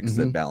characteristics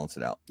that balance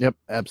it out. Yep,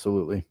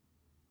 absolutely.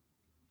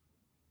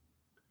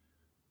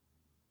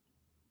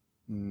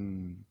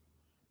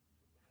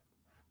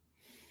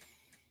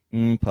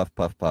 Puff,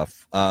 puff,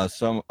 puff.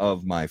 Some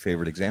of my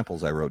favorite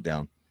examples I wrote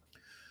down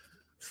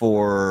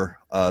for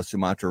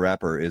Sumatra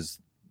wrapper is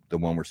the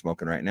one we're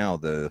smoking right now,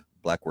 the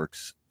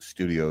Blackworks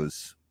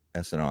Studios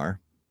SNR,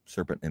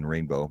 Serpent and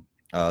Rainbow.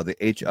 The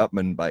H.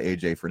 Upman by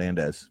AJ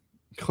Fernandez.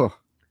 Oh.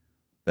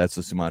 That's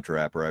the Sumatra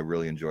wrapper. I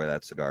really enjoy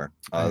that cigar.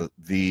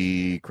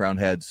 The Crown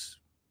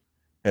Heads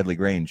Headley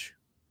Grange.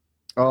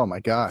 Oh my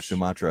gosh.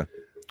 Sumatra.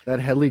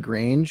 That Headley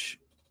Grange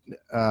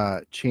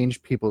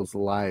changed people's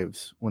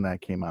lives when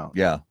that came out.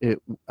 Yeah.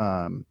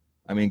 I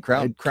mean,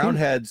 Crown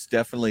Heads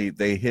definitely,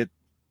 they hit,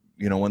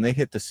 when they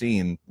hit the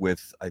scene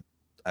with,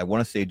 I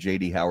want to say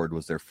J.D. Howard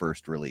was their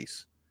first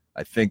release.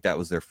 I think that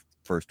was their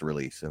first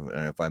release. And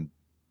if I'm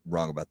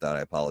wrong about that,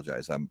 I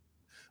apologize.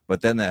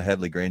 But then that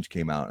Headley Grange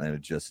came out and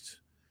it just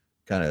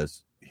kind of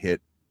hit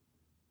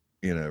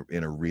in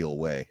a real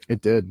way.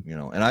 It did.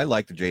 And I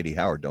like the J.D.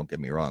 Howard, don't get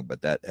me wrong,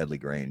 but that Headley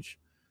Grange,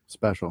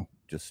 special.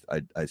 Just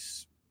I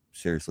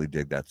seriously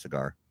dig that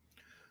cigar.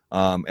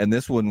 And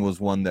this one was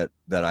one that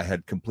I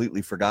had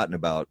completely forgotten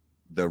about,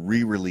 the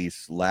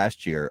re-release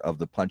last year of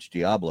the Punch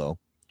Diablo.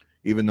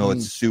 Even though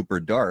it's super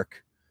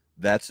dark,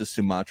 that's a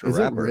Sumatra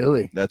wrapper.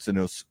 Really? That's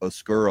an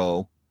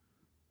Oscuro.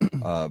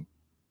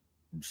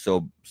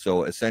 So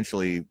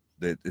essentially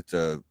it's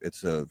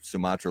a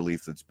Sumatra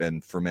leaf that's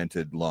been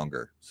fermented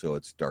longer, so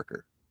it's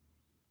darker.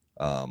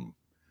 And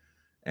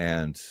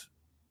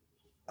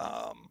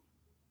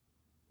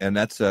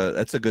that's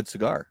a good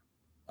cigar.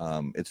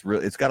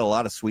 It's got a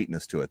lot of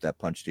sweetness to it, that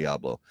Punch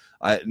Diablo.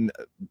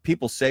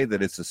 People say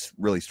that it's a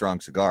really strong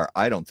cigar.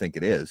 I don't think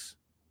it is,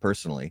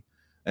 personally.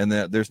 And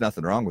there's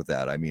nothing wrong with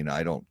that. I mean,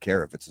 I don't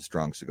care if it's a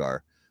strong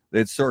cigar.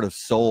 It's sort of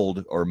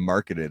sold or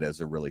marketed as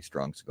a really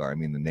strong cigar. I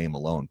mean, the name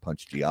alone,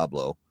 Punch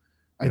Diablo.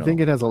 I think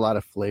it has a lot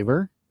of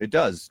flavor. It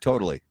does,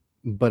 totally.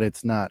 But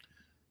it's not.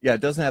 Yeah,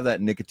 it doesn't have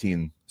that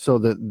nicotine. So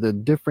the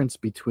difference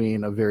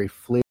between a very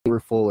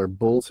flavorful or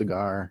bold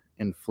cigar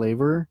and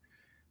flavor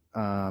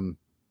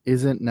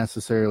isn't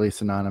necessarily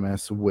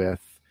synonymous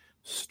with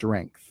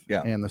strength.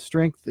 Yeah. And the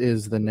strength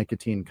is the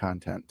nicotine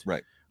content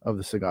of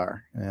the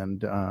cigar.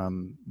 And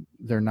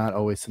they're not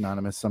always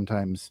synonymous.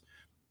 Sometimes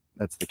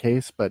that's the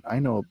case, but I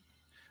know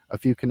a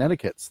few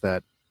Connecticut's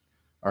that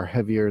are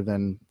heavier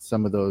than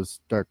some of those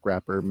dark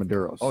wrapper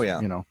Maduros. Oh, yeah.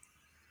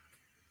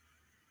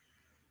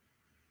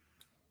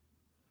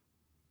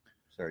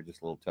 Sorry,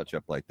 just a little touch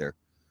up light there.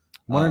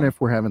 I'm wondering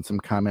if we're having some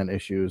comment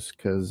issues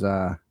because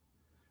I'm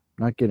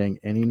not getting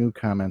any new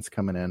comments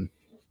coming in.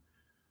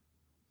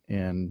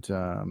 And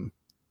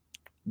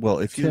well,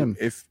 if Tim,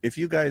 if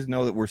you guys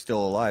know that we're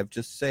still alive,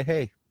 just say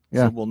hey.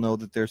 Yeah. So we'll know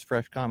that there's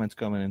fresh comments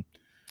coming in.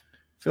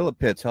 Philip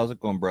Pitts, how's it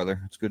going,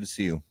 brother? It's good to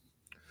see you.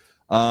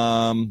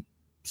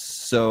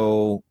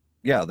 So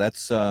yeah,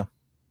 that's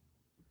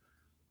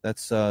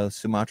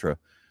Sumatra.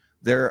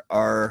 There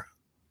are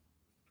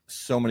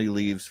so many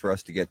leaves for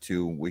us to get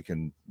to.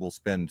 We'll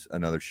spend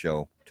another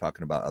show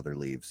talking about other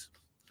leaves,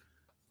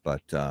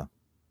 but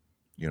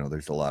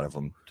there's a lot of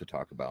them to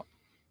talk about.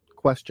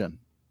 Question.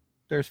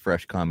 There's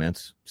fresh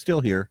comments still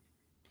here.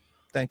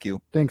 Thank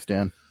you. Thanks,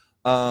 Dan.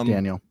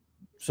 Daniel.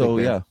 So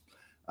yeah.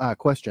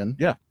 Question.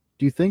 Yeah.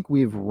 Do you think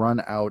we've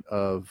run out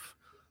of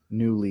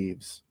new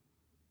leaves?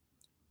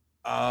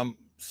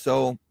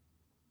 So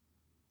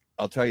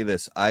I'll tell you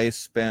this. I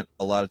spent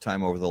a lot of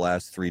time over the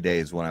last 3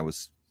 days when I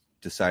was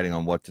deciding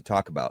on what to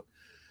talk about.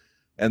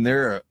 And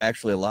there are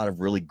actually a lot of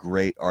really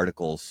great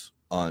articles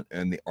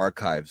in the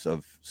archives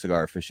of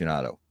Cigar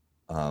Aficionado,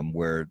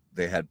 where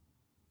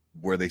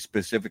they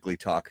specifically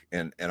talk,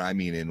 and I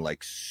mean in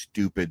like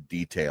stupid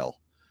detail,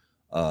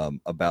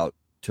 about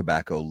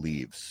tobacco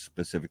leaves,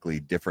 specifically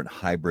different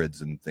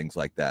hybrids and things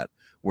like that,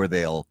 where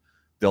they'll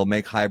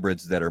make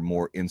hybrids that are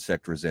more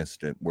insect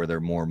resistant, where they're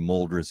more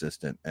mold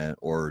resistant, and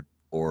or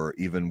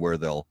even where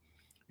they'll,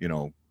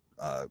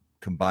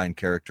 combine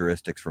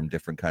characteristics from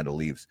different kind of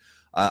leaves.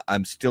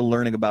 I'm still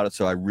learning about it,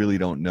 so I really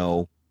don't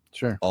know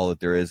Sure. all that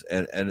there is,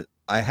 and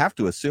I have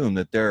to assume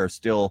that there are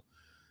still,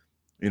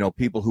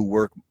 people who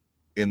work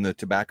in the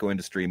tobacco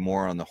industry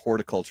more on the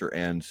horticulture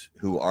end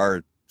who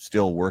are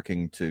still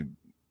working to,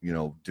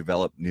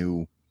 develop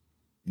new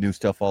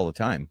stuff all the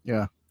time.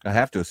 Yeah. I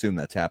have to assume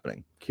that's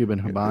happening.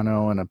 Cuban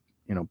Habano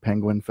and a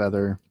penguin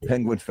feather.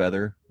 Penguin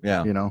feather.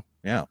 Yeah.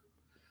 Yeah.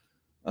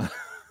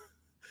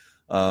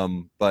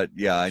 But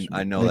yeah,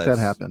 I know make that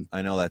happen.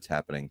 I know that's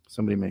happening.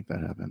 Somebody make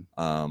that happen.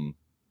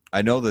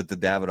 I know that the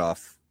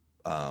Davidoff,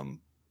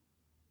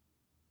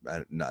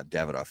 not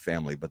Davidoff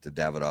family, but the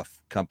Davidoff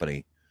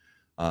company,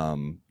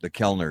 the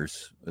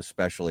Kellners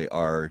especially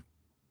are,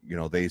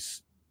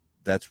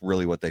 that's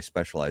really what they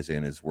specialize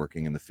in, is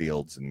working in the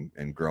fields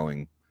and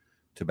growing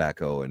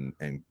tobacco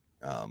and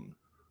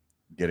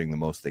getting the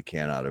most they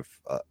can out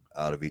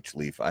of each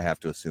leaf. I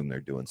have to assume they're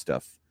doing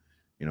stuff,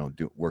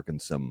 working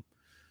some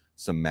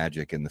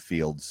magic in the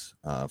fields,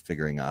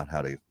 figuring out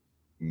how to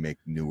make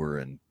newer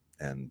and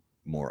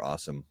more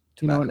awesome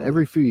tobacco. And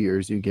every few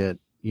years you get,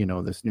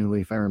 this new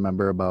leaf. I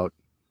remember about,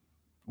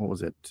 what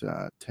was it,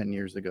 10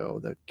 years ago,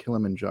 the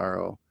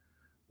Kilimanjaro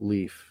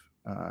leaf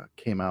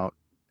came out,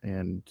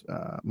 and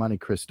Monte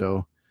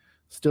Cristo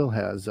still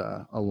has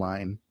a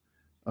line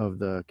of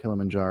the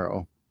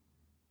Kilimanjaro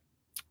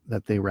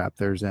that they wrap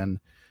theirs in.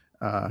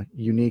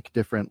 Unique,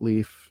 different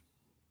leaf.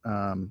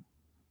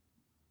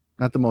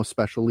 Not the most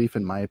special leaf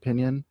in my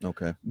opinion.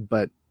 Okay.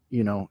 But,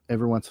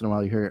 every once in a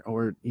while you hear it,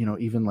 or,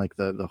 even like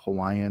the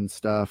Hawaiian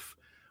stuff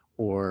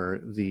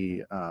or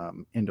the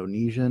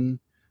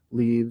Indonesian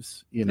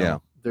leaves, Yeah.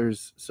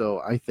 So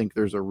I think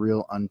there's a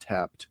real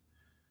untapped,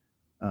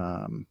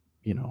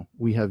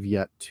 we have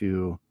yet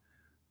to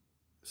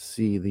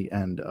see the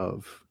end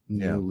of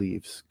new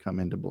leaves come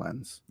into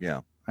blends.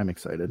 Yeah. I'm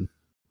excited.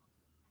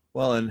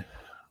 Well, and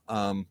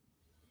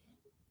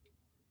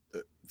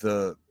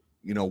the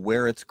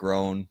where it's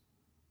grown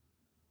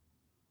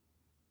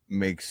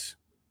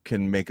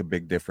can make a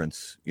big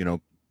difference,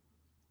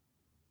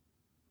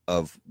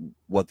 of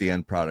what the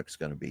end product's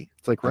going to be.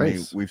 It's like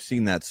rice. We've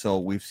seen that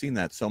so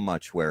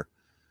much, where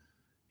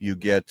you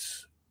get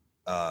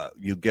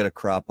a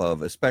crop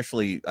of,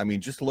 especially,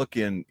 just look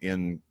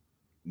in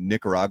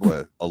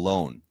Nicaragua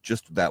alone,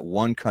 just that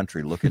one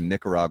country. Look in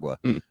Nicaragua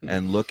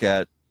and look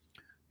at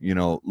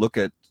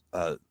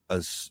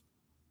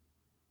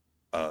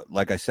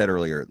like I said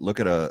earlier, look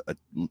at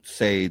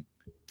say,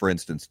 for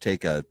instance,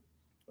 take a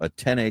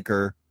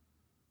 10-acre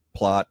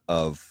plot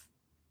of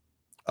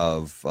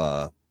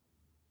Habano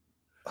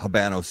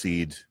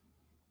seed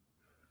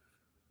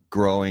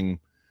growing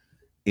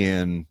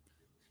in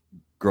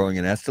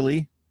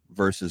Esteli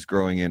versus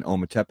growing in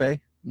Ometepe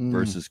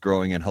versus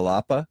growing in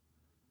Jalapa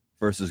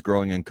versus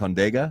growing in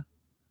Condega.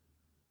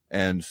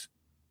 And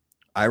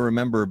I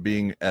remember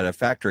being at a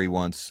factory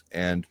once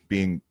and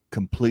being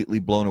completely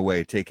blown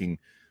away, taking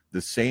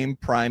the same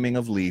priming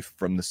of leaf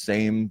from the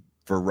same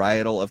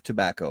varietal of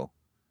tobacco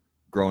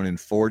grown in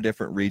 4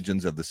 different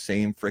regions of the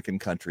same frickin'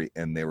 country,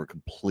 and they were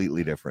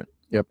completely different.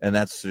 Yep. And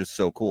that's just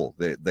so cool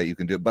that you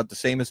can do it. But the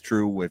same is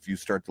true if you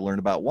start to learn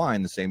about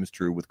wine. The same is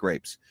true with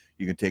grapes.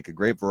 You can take a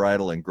grape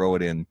varietal and grow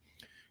it in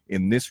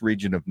this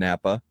region of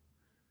Napa,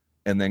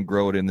 and then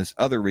grow it in this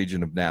other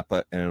region of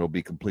Napa, and it'll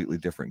be completely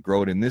different.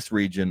 Grow it in this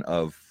region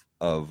or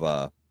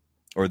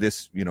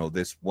this,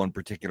 this one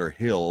particular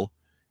hill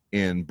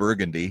in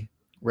Burgundy.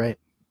 Right.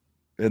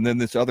 And then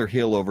this other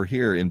hill over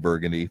here in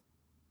Burgundy,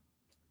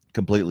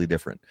 completely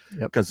different.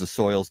 Yep. Because the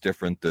soil's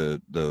different, the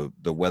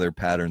weather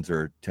patterns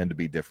tend to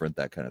be different,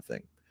 that kind of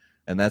thing.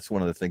 And that's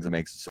one of the things that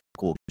makes it so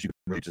cool, because you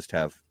can really just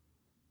have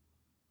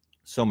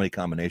so many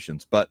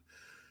combinations. But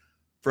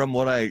from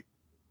what I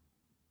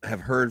have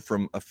heard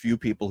from a few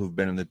people who've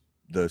been in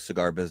the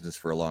cigar business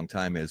for a long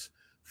time, is,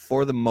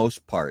 for the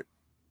most part,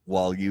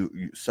 while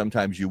you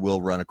sometimes you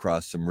will run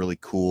across some really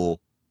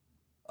cool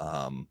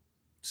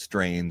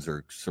strains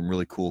or some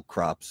really cool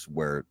crops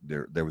where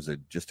there was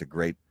just a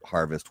great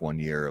harvest one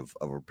year of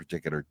a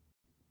particular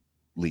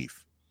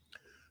leaf,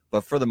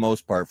 but for the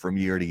most part, from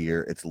year to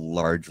year, it's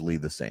largely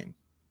the same.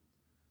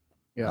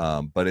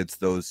 Yeah. But it's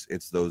those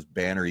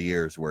banner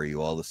years where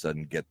you all of a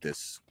sudden get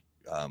this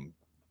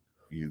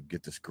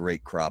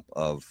great crop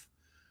of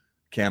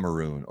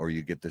Cameroon, or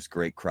you get this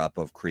great crop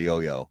of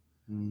Criollo,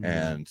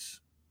 and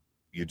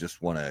you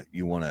just want to,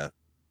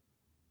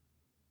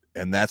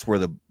 and that's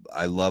where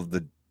I love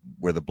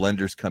where the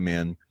blenders come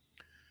in,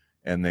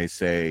 and they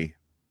say,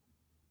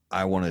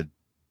 I want to,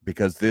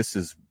 because this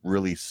is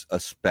really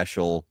a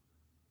special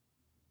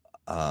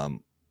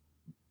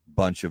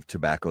bunch of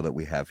tobacco that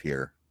we have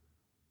here.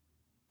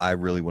 I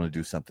really want to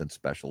do something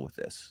special with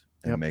this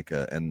and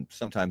Yep. and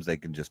sometimes they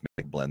can just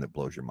make a blend that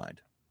blows your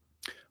mind.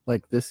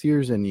 Like this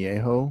year's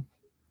Añejo.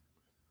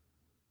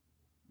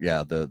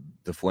 Yeah, the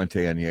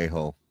Fuente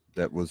Añejo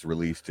that was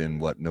released in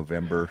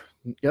November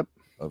Yep.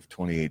 of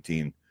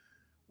 2018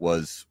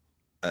 was,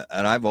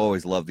 and I've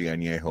always loved the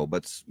Añejo,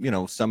 but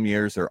some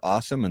years are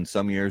awesome and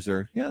some years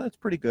are, that's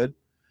pretty good.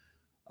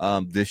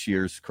 This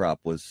year's crop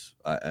was,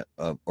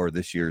 or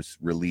this year's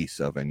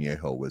release of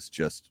Añejo was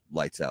just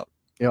lights out.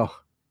 Yeah.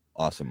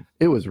 Awesome.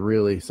 It was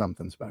really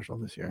something special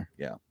this year.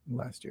 Yeah.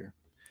 Last year.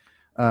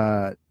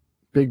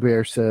 Big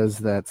Bear says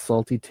that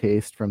salty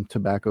taste from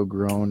tobacco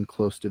grown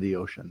close to the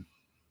ocean.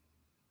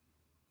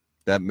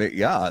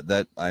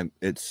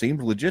 It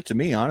seemed legit to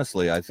me,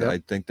 honestly. I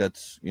think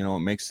that's, it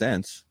makes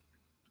sense.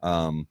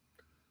 That's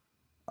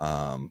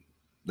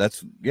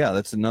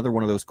another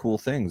one of those cool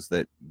things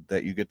that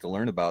you get to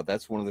learn about.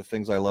 That's one of the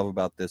things I love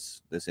about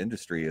this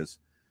industry is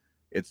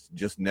it's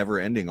just never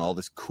ending, all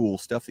this cool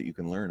stuff that you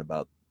can learn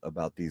about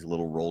these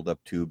little rolled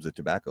up tubes of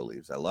tobacco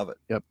leaves. I love it.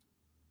 Yep.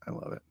 I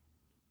love it.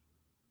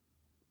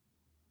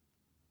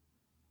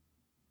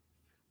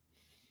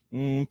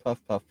 Puff,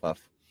 puff,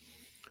 puff.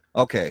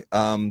 Okay.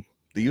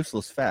 The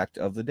useless fact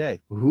of the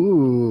day.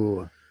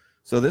 Ooh.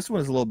 So this one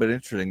is a little bit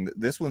interesting.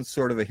 This one's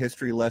sort of a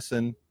history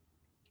lesson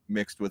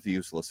mixed with the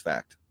useless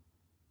fact.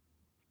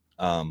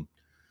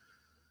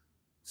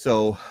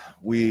 So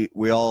we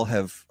all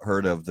have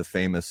heard of the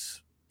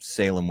famous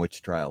Salem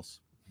witch trials.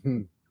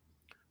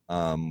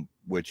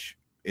 Which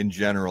in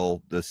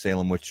general, the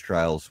Salem witch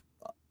trials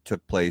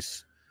took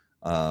place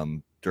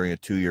during a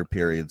 2-year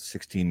period,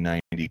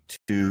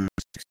 1692,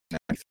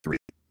 1693.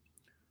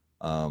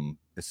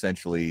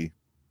 Essentially,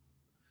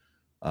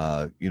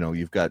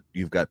 you've got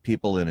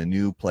people in a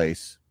new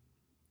place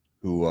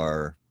who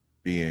are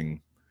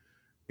being,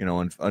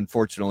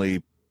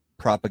 unfortunately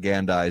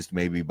propagandized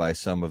maybe by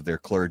some of their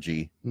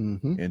clergy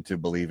into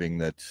believing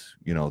that,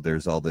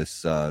 there's all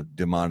this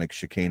demonic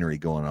chicanery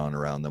going on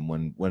around them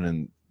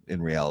when in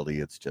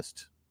reality it's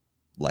just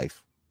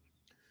life.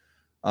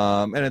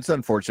 And it's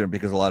unfortunate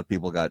because a lot of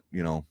people got,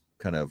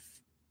 kind of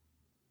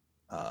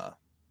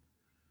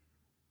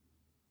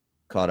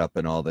caught up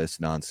in all this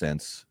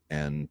nonsense,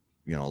 and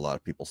a lot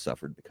of people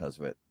suffered because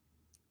of it.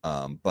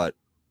 But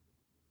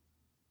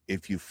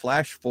if you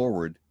flash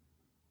forward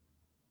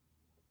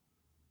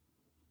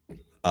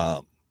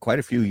quite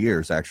a few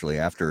years actually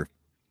after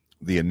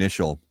the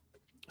initial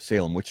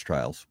Salem witch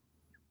trials,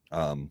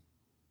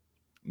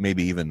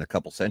 maybe even a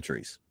couple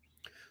centuries.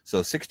 So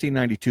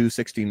 1692,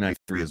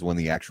 1693 is when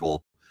the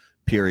actual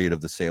period of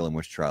the Salem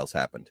witch trials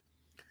happened.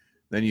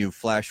 Then you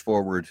flash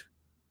forward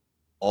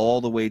all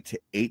the way to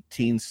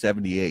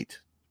 1878,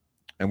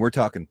 and we're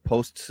talking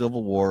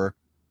post-Civil War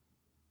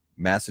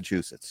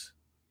Massachusetts.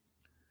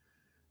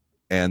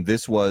 And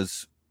this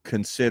was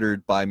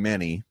considered by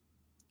many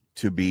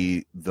to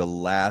be the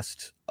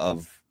last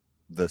of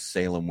the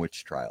Salem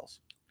witch trials.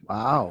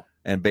 Wow.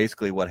 And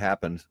basically what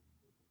happened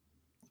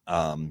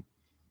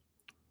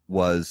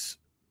was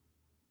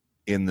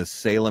in the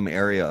Salem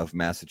area of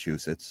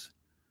Massachusetts,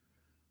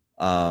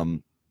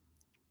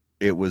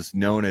 it was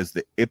known as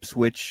the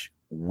Ipswich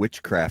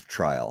Witchcraft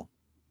Trial.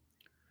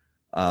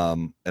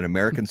 An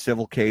American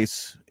civil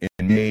case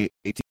in May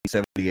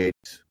 1878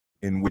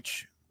 in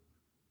which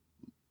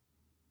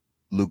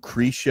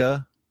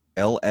Lucretia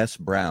L.S.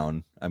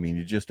 Brown, I mean,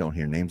 you just don't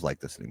hear names like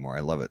this anymore.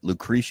 I love it.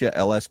 Lucretia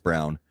L.S.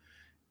 Brown,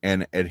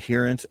 an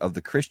adherent of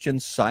the Christian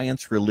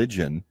Science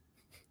religion,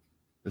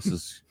 this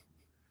is,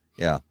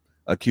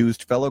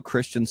 accused fellow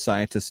Christian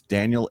scientist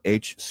Daniel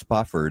H.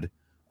 Spofford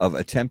of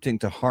attempting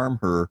to harm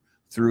her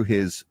through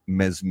his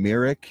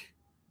mesmeric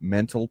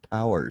mental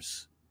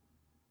powers.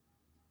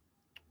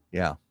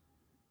 Yeah.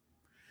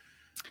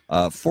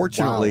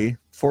 Fortunately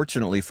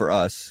for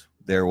us,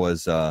 there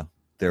was a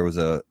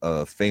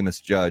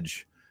famous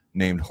judge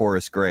named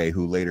Horace Gray,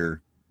 who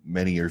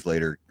many years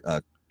later,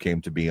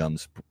 came to be on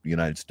the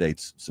United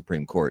States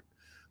Supreme Court.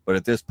 But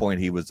at this point,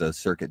 he was a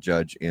circuit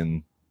judge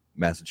in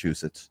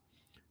Massachusetts.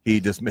 He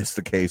dismissed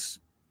the case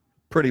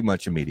pretty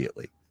much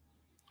immediately.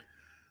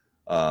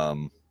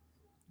 We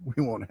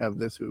won't have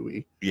this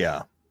hooey.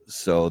 Yeah.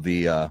 So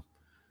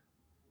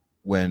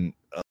when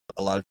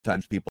a lot of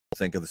times people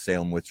think of the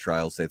Salem witch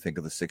trials, they think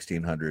of the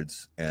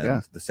 1600s,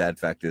 and the sad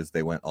fact is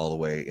they went all the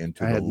way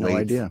into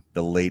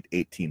the late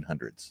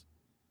 1800s.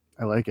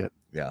 I like it.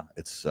 Yeah,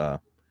 it's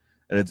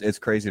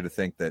crazy to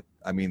think that,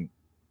 I mean,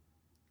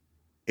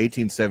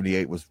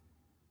 1878 was,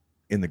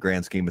 in the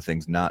grand scheme of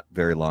things, not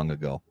very long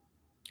ago.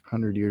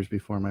 100 years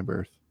before my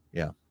birth.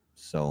 Yeah,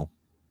 so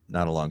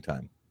not a long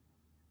time.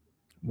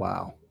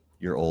 Wow.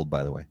 You're old,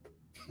 by the way.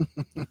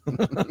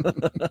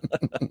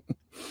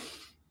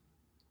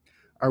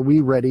 Are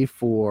we ready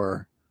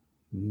for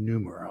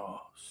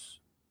Números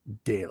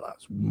de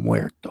los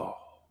Muertos?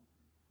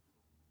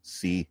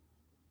 See,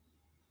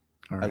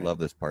 right. I love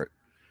this part.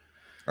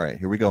 All right,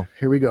 here we go.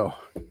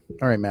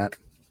 All right, Matt.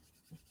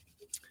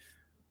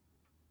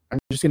 I'm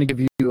just going to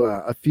give you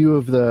a few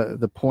of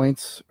the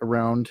points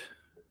around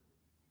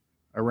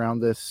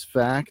this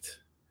fact,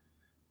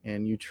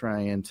 and you try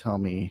and tell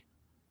me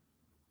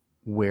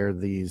where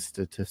these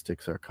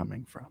statistics are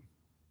coming from.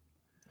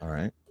 All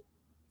right.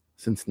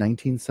 Since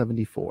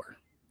 1974,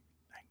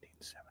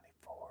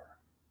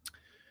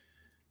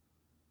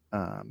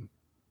 1974.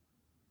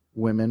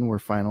 Women were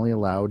finally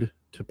allowed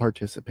to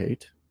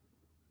participate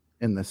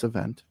in this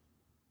event.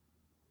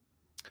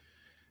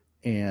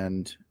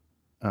 And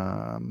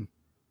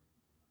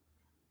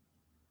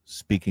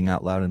Speaking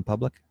out loud in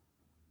public?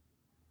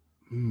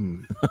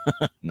 no,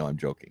 No, I'm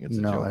joking. It's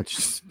a joke. that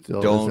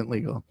still isn't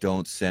legal.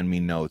 Don't send me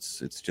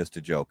notes. It's just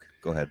a joke.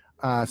 Go ahead.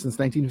 Since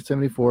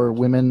 1974,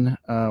 women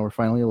were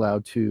finally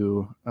allowed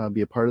to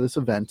be a part of this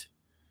event.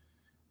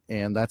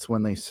 And that's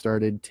when they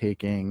started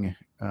taking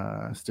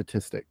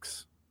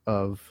statistics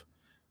of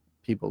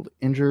people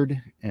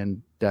injured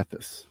and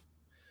deaths.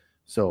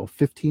 So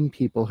 15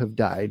 people have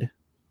died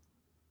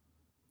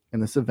in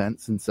this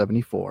event since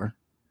 74,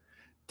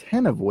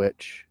 10 of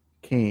which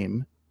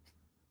came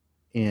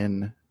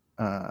in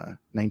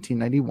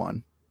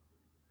 1991.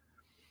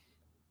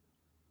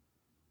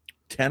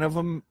 10 of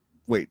them,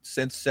 wait,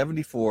 since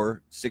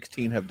 74,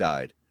 16 have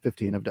died.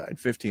 15 have died.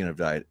 15 have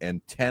died,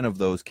 and 10 of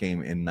those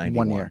came in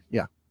 91. 1 year,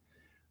 yeah.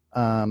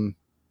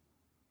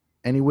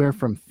 Anywhere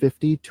from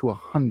 50 to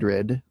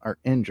 100 are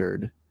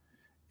injured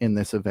in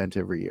this event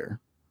every year.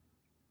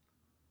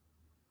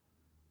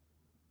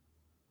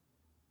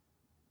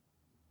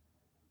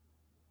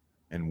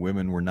 And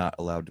women were not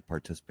allowed to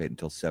participate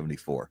until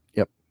 74.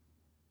 Yep.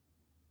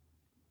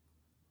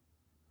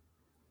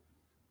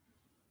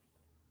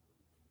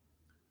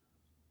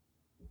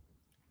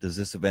 Does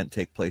this event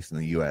take place in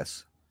the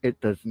U.S.?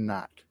 It does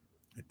not.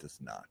 It does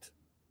not.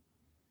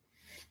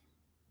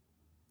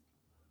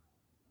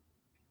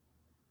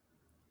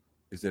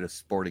 Is it a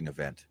sporting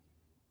event?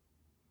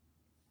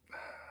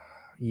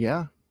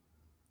 Yeah.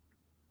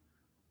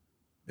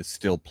 It's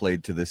still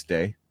played to this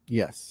day?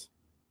 Yes.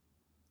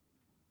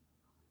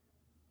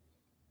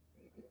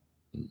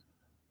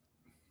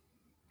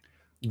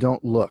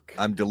 Don't look.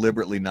 I'm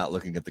deliberately not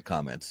looking at the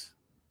comments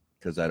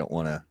because I don't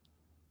want to.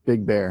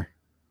 Big Bear.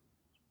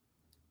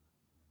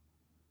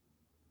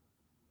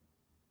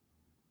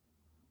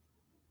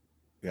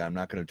 Yeah, I'm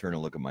not going to turn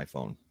and look at my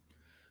phone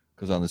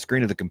because on the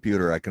screen of the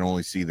computer, I can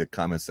only see the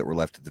comments that were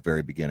left at the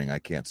very beginning. I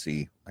can't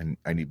see.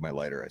 I need my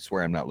lighter. I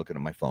swear I'm not looking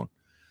at my phone.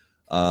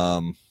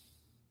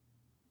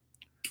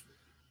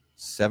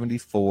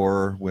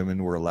 74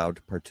 women were allowed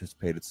to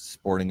participate. It's a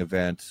sporting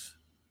event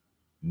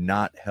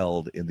not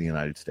held in the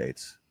United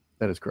States.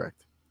 That is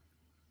correct.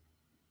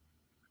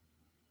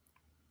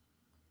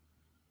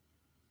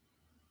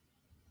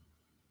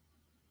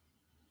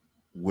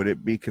 Would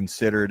it be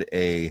considered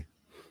a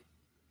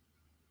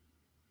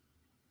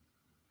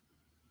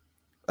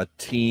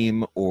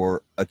team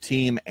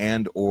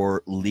and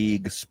or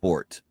league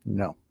sport?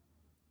 No.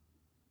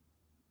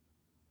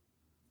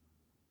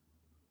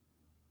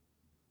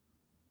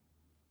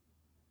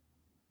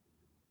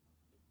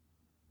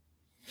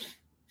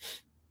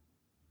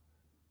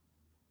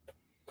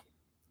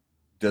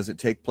 Does it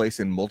take place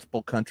in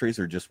multiple countries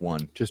or just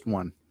one? Just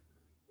one.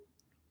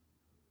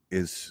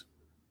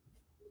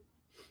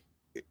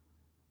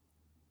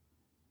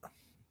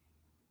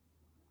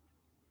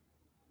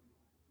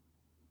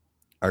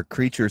 Are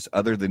creatures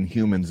other than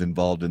humans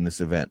involved in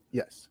this event?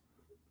 Yes.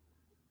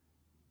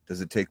 Does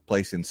it take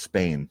place in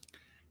Spain?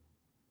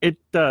 It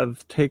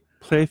does take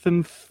place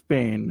in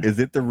Spain. Is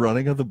it the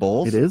running of the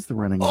bulls? It is the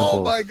running of the Oh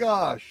bulls. my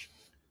gosh.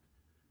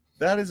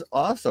 That is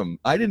awesome.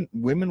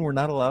 Women were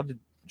not allowed to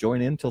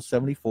join in till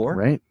 74?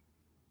 Right.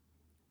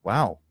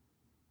 Wow.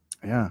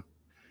 Yeah.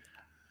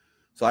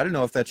 So I don't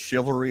know if that's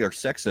chivalry or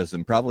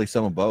sexism. Probably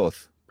some of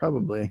both.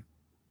 Probably.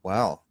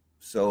 Wow.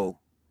 So,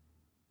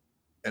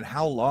 and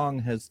how long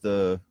has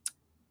the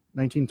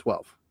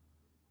 1912.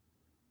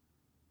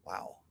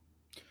 Wow.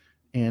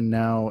 And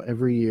now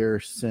every year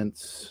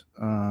since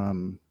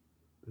the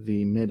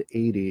mid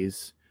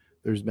 80s,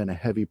 there's been a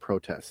heavy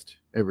protest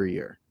every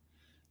year.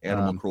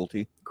 Animal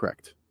cruelty?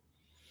 Correct.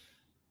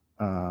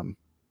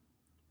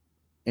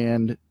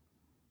 And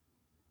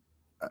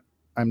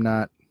I'm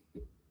not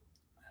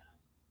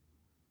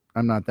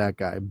that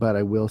guy, but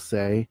I will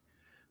say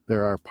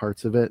there are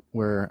parts of it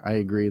where I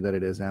agree that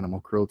it is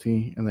animal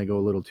cruelty, and they go a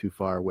little too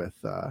far with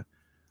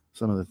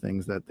some of the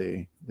things that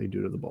they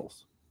do to the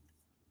bulls.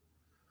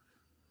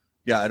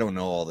 Yeah, I don't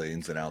know all the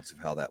ins and outs of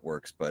how that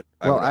works, but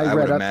Well, I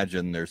would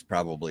imagine there's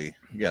probably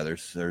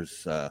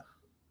there's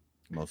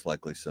most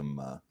likely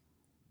some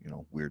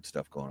weird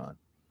stuff going on.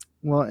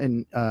 Well,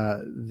 and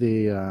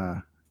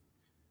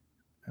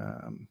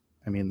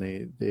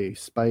they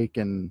spike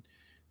and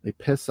they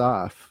piss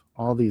off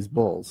all these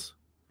bulls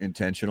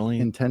Intentionally.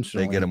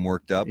 They get them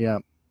worked up. Yeah.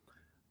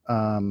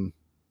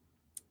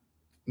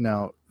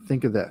 Now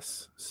think of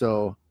this.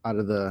 So out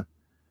of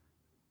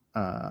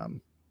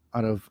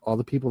all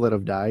the people that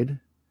have died,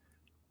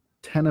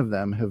 10 of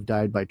them have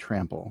died by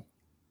trample,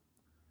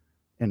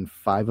 and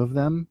 5 of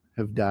them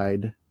have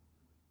died.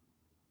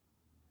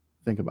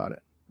 Think about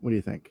it. What do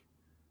you think?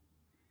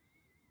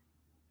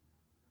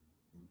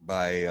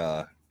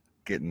 By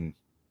getting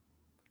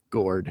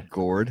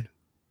gored.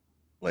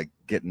 like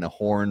getting a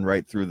horn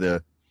right through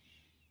the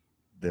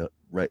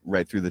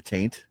right through the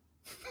taint.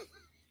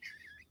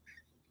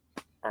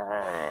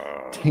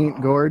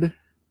 Taint gourd.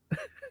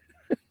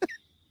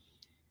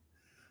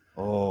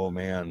 Oh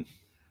man.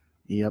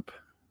 Yep.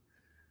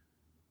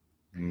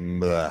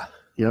 Blah.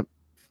 Yep.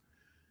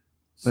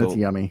 That's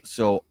yummy.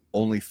 So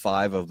only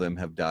 5 of them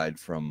have died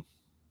from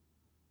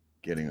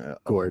getting a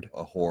Gourd.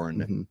 a horn,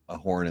 Mhm. a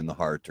horn in the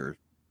heart or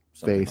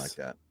something Face. like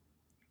that,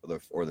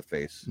 or the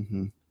face.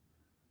 Mm-hmm.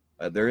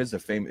 There is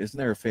isn't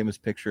there a famous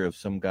picture of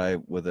some guy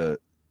with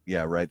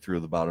right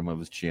through the bottom of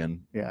his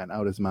chin? Yeah, and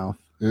out his mouth.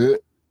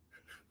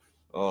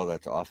 Oh,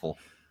 that's awful.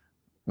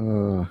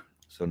 Uh,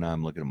 So now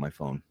I'm looking at my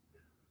phone.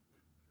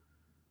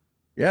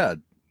 Yeah,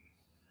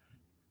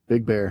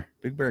 Big Bear.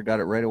 Big Bear got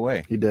it right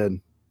away. He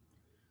did.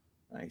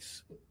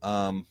 Nice.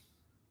 5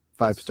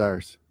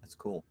 stars. That's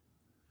cool.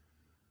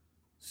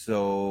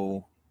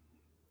 So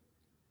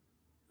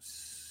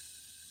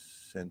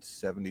since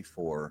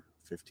 74,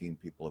 15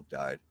 people have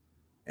died,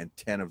 and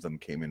 10 of them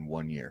came in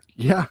 1 year.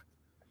 Yeah.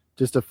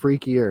 Just a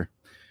freak year.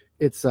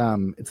 It's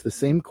the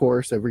same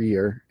course every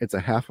year. It's a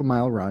half a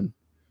mile run.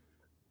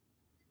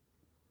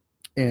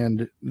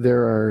 And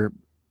there are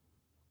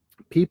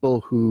people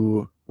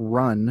who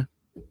run,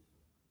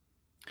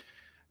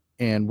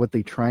 and what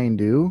they try and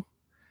do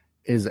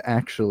is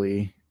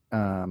actually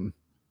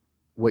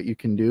what you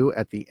can do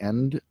at the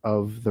end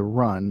of the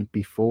run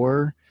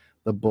before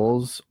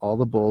all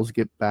the bulls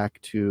get back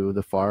to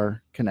the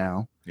far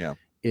canal. Yeah.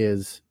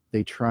 Is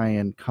they try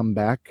and come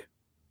back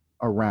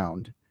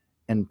around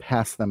and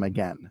pass them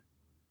again.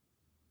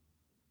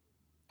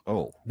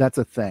 Oh, That's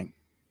a thing.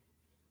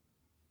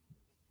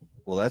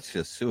 well, that's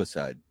just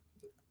suicide.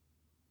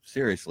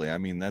 Seriously, I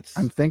mean,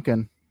 I'm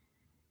thinking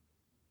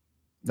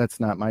that's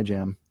not my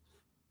jam.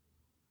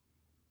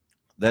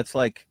 That's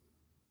like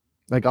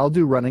I'll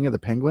do running of the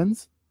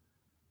penguins.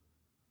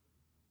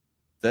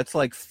 That's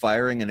like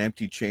firing an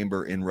empty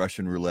chamber in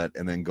Russian roulette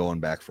and then going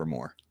back for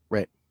more.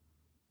 Right.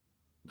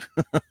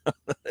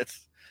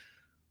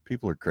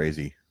 People are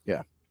crazy.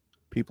 Yeah.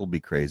 People be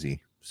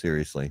crazy.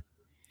 Seriously.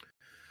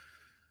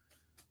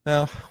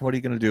 Well, what are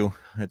you going to do?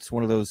 It's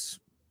one of those,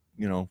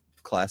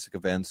 classic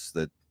events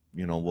that,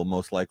 will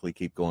most likely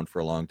keep going for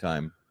a long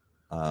time.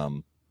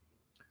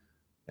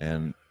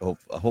 And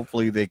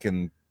hopefully they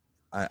can,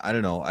 I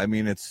don't know. I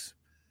mean, it's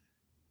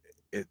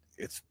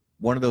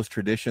one of those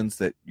traditions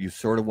that you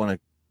sort of want to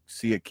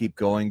see it keep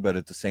going, but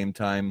at the same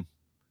time,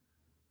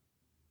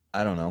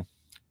 I don't know.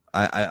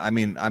 I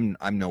mean,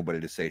 I'm nobody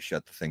to say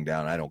shut the thing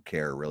down. I don't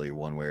care really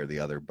one way or the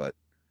other, but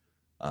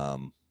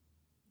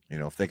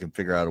if they can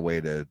figure out a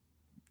way to,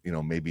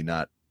 maybe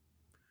not,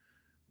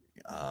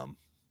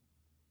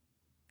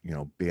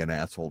 be an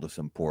asshole to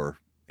some poor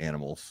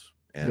animals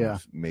and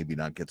maybe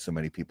not get so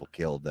many people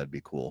killed, that'd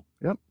be cool.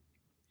 Yep.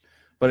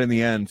 But in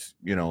the end,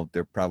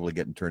 they're probably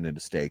getting turned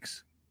into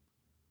steaks.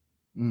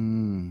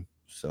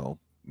 So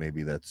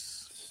maybe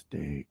that's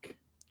steak.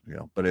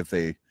 But if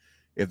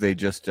they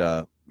just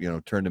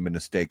turned them into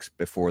steaks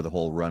before the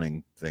whole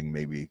running thing,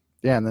 maybe.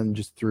 Yeah, and then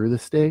just threw the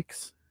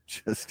steaks.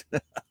 Just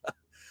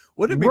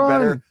wouldn't it be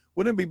better?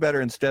 Wouldn't it be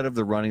better instead of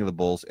the running of the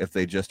bulls if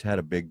they just had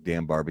a big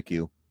damn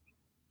barbecue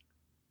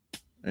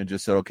and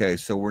just said, okay,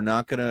 so we're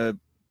not gonna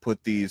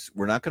put these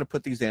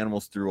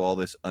animals through all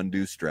this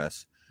undue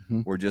stress.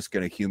 Mm-hmm. We're just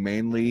gonna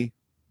humanely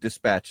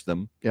dispatch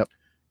them. Yep.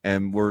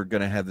 And we're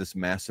going to have this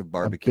massive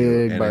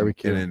barbecue,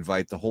 barbecue. And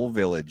invite the whole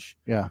village.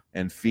 Yeah.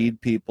 And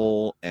feed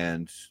people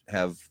and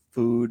have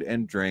food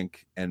and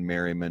drink and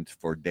merriment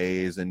for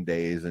days and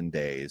days and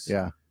days.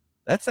 Yeah.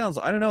 That sounds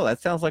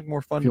like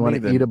more fun. If you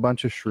want to eat a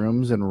bunch of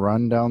shrooms and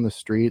run down the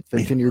street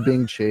thinking you're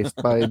being chased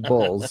by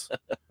bulls,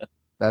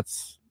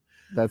 that's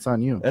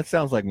on you. That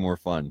sounds like more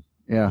fun.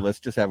 Yeah. Let's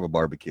just have a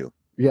barbecue.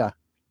 Yeah.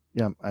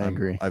 Yeah, I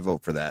agree. I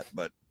vote for that,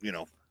 but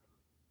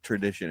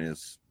tradition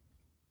is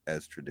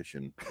as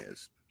tradition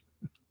is.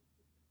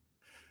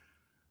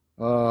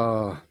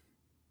 That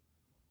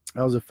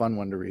was a fun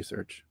one to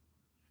research.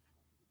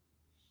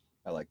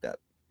 I like that.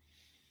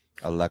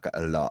 I like it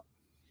a lot.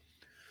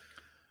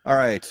 All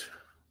right.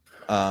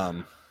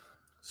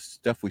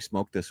 Stuff we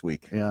smoked this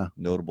week. Yeah.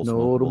 Notable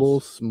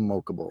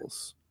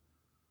smokables.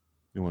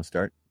 You want to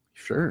start?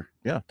 Sure.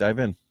 Yeah, dive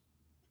in.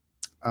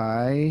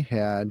 I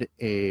had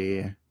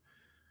a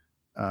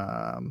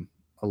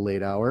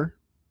late hour.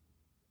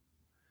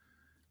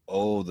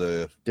 Oh,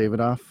 the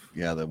Davidoff.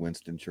 Yeah, the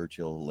Winston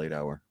Churchill late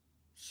hour.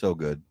 So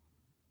good.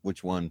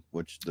 Which one?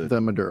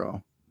 The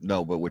Maduro.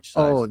 No, but which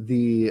size? Oh,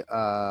 the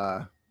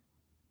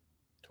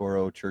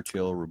Toro,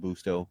 Churchill,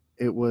 Robusto.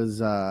 It was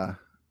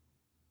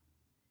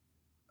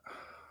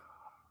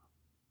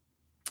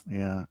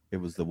yeah. It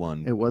was the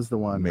one. It was the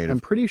one. I'm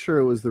pretty sure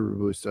it was the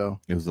Robusto.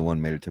 It was the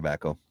one made of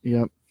tobacco.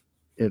 Yep.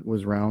 It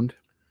was round.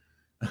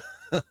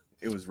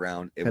 It was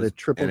round. It had was a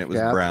triple and it was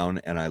cap. brown,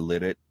 and I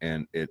lit it,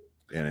 and it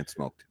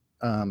smoked.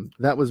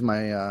 That was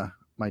my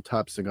my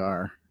top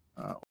cigar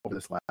over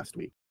this last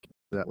week.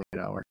 That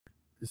late hour.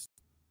 It's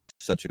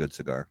such a good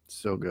cigar.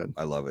 So good.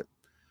 I love it.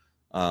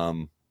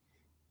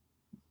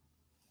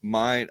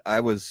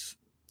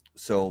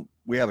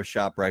 we have a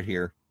shop right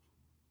here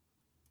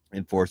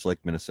in Forest Lake,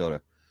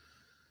 Minnesota.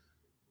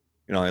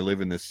 You know, I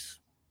live in this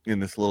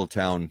little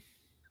town,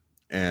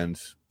 and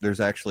there's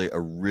actually a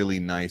really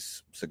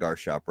nice cigar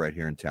shop right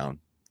here in town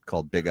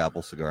called Big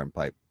Apple Cigar and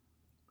Pipe.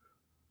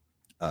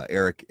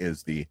 Eric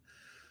is the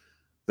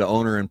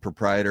owner and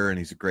proprietor, and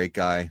he's a great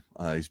guy.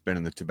 He's been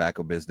in the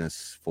tobacco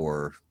business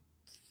for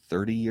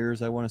 30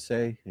 years, I want to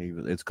say.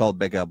 It's called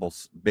Big Apple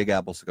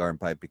Cigar and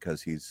Pipe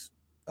because he's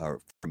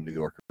from New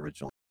York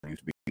originally. He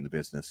used to be in the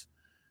business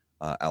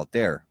out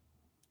there.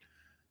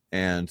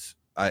 And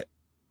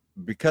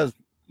because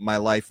my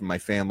life and my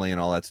family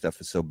and all that stuff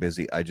is so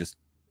busy,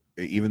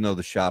 even though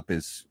the shop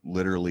is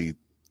literally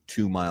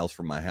 2 miles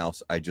from my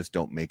house, I just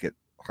don't make it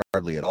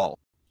hardly at all.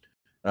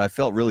 And I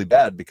felt really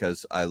bad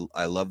because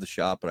I love the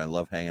shop and I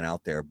love hanging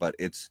out there, but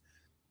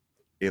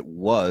it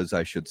was,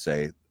 I should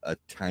say, a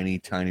tiny,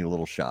 tiny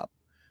little shop,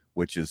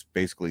 which is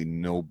basically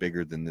no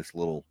bigger than this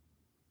little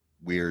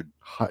weird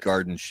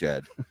garden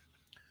shed.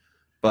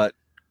 But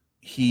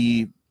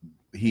he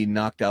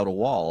knocked out a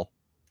wall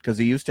because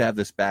he used to have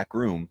this back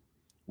room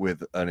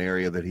with an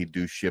area that he'd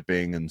do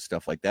shipping and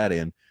stuff like that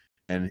in.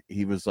 And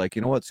he was like,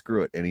 you know what,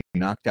 screw it. And he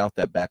knocked out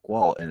that back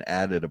wall and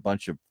added a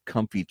bunch of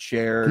comfy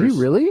chairs. Did he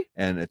really?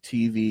 And a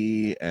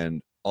TV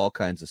and all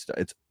kinds of stuff.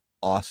 It's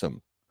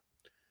awesome.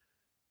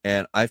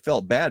 And I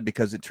felt bad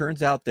because it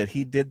turns out that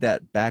he did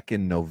that back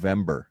in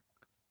November.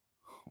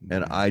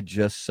 And I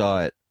just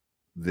saw it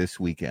this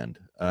weekend.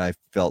 And I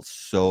felt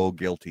so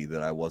guilty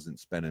that I wasn't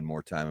spending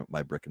more time at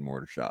my brick and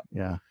mortar shop.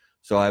 Yeah.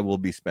 So I will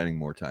be spending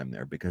more time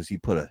there because he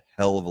put a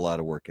hell of a lot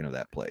of work into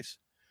that place.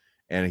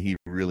 And he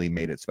really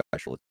made it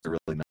special. It's a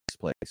really nice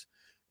place.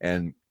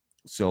 And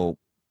so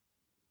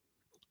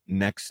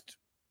next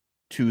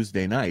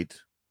Tuesday night,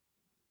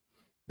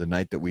 the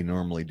night that we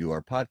normally do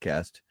our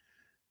podcast,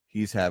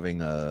 he's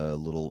having a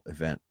little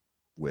event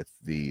with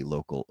the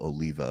local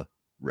Oliva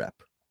rep.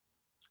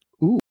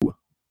 Ooh.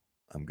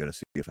 I'm going to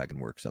see if I can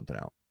work something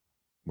out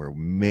where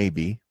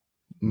maybe,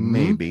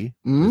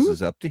 this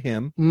is up to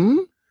him.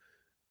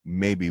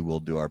 Maybe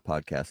we'll do our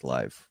podcast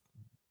live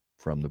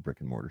from the brick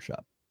and mortar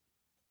shop.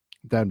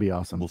 That'd be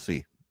awesome. We'll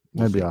see.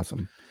 That'd be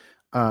awesome.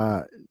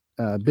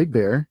 Big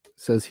Bear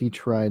says he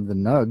tried the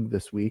Nug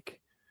this week.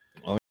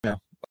 Oh, yeah.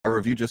 Our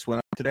review just went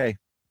up today.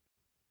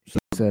 He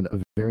said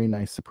a very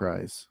nice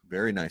surprise.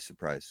 Very nice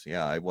surprise.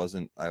 Yeah,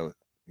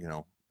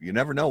 you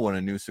never know when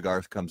a new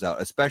cigar comes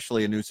out,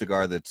 especially a new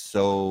cigar that's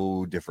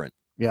so different.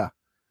 Yeah.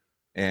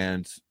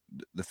 And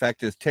the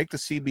fact is, take the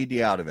CBD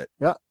out of it.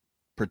 Yeah.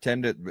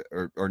 Pretend it,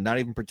 or not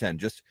even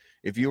pretend. Just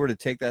if you were to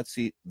take that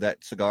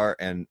cigar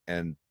and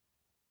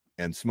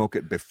smoke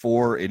it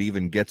before it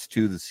even gets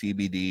to the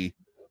CBD,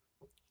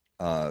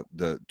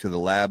 to the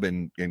lab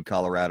in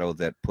Colorado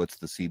that puts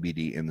the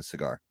CBD in the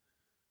cigar,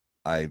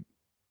 I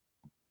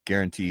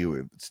guarantee you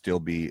it would still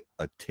be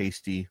a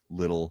tasty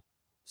little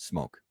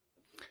smoke.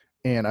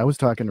 And I was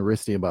talking to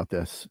Risty about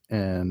this,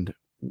 and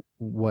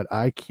what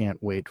I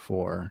can't wait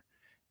for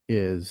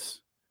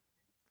is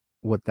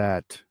what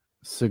that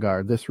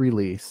cigar, this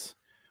release,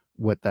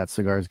 what that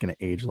cigar is going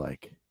to age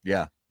like.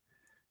 Yeah.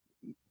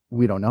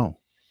 We don't know.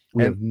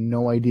 We have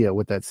no idea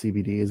what that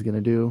CBD is going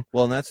to do.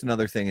 Well, and that's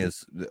another thing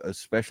is,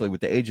 especially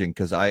with the aging,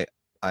 because I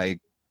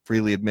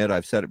freely admit,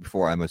 I've said it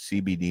before, I'm a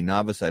CBD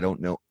novice. I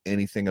don't know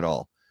anything at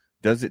all.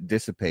 Does it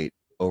dissipate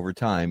over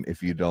time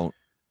if you don't?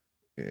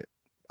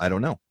 I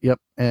don't know. Yep.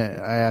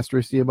 And I asked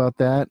Risty about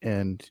that,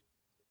 and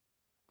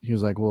he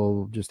was like, well,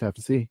 we'll just have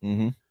to see.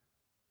 Mm-hmm.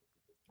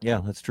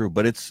 Yeah, that's true.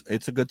 But it's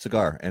a good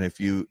cigar. And if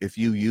you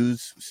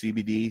use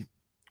CBD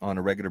on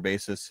a regular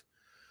basis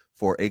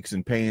for aches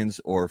and pains,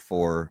 or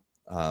for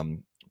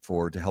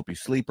to help you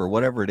sleep, or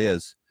whatever it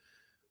is,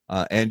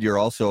 and you're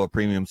also a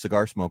premium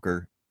cigar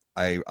smoker,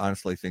 I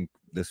honestly think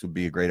this would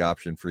be a great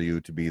option for you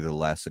to be the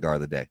last cigar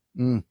of the day.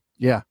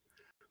 Yeah.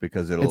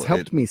 Because it's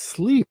helped me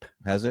sleep.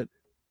 Has it?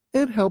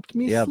 It helped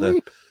me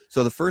sleep.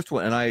 So the first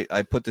one, and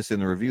I put this in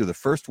the review, the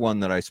first one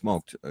that I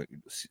smoked,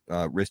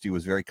 Risty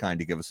was very kind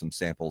to give us some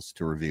samples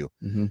to review.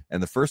 Mm-hmm.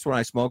 And the first one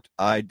I smoked,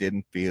 I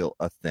didn't feel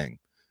a thing.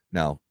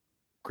 Now,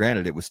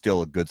 granted, it was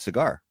still a good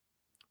cigar,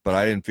 but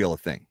I didn't feel a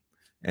thing.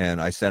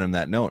 And I sent him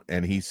that note,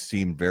 and he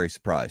seemed very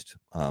surprised.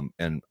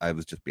 And I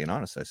was just being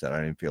honest. I said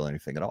I didn't feel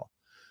anything at all.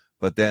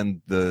 But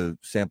then the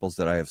samples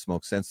that I have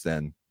smoked since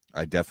then,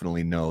 I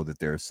definitely know that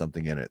there's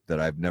something in it that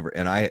I've never,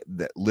 and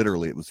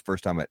literally, it was the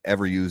first time I'd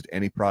ever used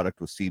any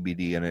product with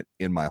CBD in it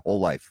in my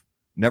whole life.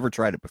 Never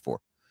tried it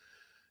before.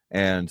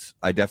 And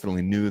I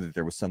definitely knew that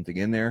there was something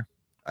in there.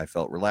 I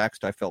felt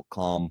relaxed. I felt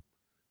calm,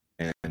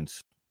 and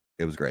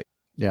it was great.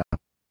 Yeah.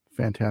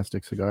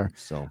 Fantastic cigar.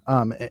 So,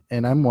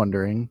 and I'm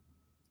wondering,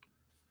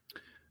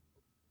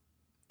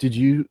 did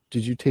you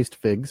taste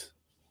figs?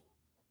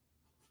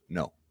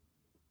 No.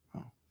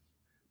 Oh.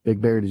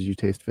 Big Bear, did you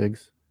taste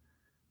figs?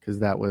 Because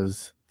that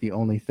was the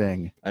only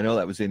thing. I know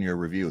that was in your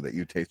review that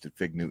you tasted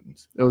Fig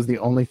Newtons. It was the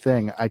only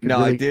thing I could. No,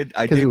 really, I did.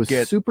 Because it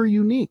was super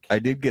unique. I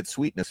did get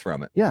sweetness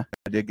from it. Yeah,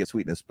 I did get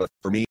sweetness, but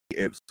for me,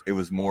 it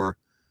was more.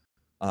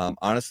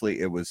 Honestly,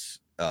 it was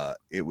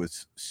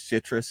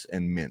citrus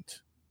and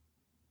mint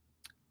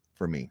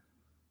for me.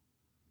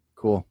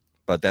 Cool.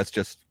 But that's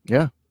just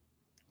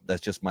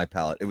my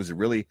palate. It was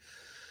the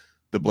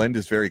blend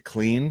is very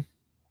clean.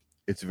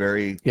 It's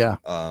very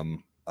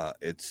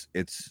it's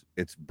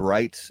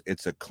bright.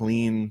 It's a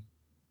clean.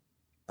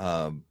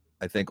 I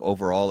think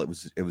overall it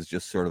was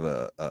just sort of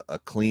a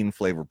clean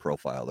flavor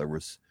profile. There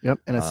was and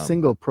a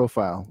single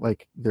profile.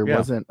 Like there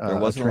wasn't a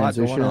transition. A lot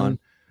going on.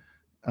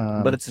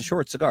 But it's a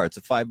short cigar. It's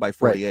a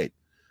 5x48.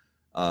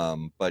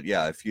 But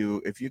yeah, if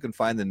you can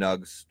find the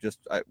nugs,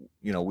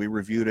 we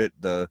reviewed it.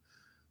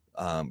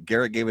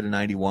 Garrett gave it a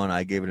 91.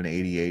 I gave it an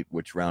 88,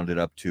 which rounded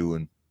up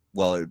to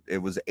it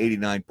was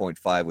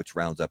 89.5, which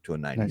rounds up to a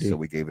 90. So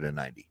we gave it a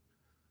 90.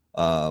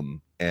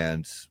 And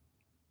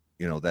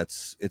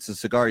it's a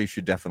cigar you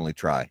should definitely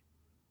try.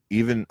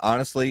 Even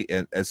honestly,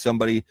 as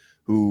somebody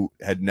who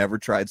had never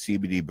tried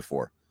CBD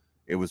before,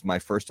 it was my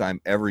first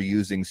time ever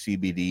using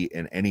CBD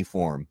in any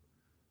form,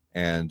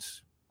 and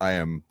I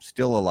am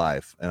still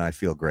alive and I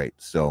feel great.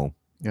 So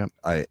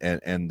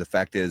and the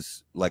fact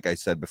is, like I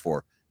said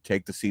before,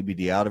 take the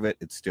CBD out of it,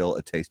 it's still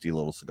a tasty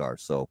little cigar.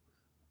 So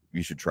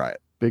you should try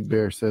it. Big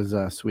Bear says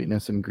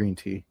sweetness and green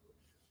tea.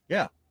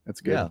 Yeah, that's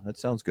good. Yeah, that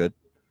sounds good.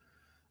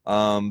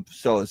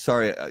 So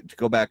sorry to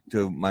go back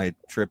to my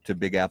trip to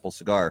Big Apple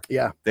Cigar.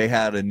 Yeah, they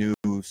had a new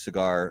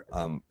cigar.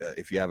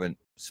 If you haven't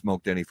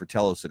smoked any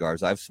Fratello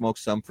cigars, I've smoked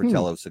some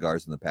Fratello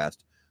cigars in the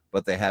past,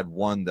 but they had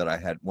one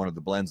of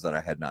the blends that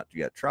I had not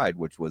yet tried,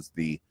 which was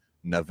the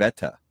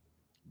Navetta,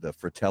 the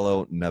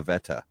Fratello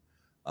Navetta.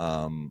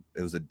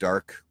 It was a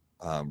dark,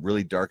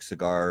 really dark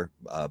cigar,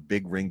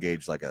 big ring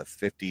gauge, like a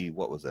 50.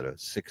 What was it? A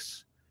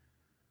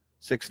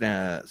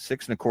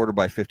 6.25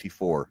 by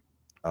 54.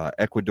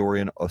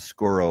 Ecuadorian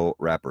Oscuro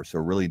wrapper, so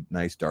really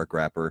nice dark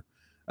wrapper.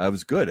 It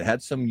was good. It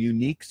had some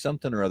unique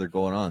something or other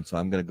going on, so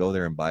I'm going to go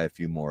there and buy a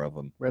few more of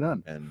them. Right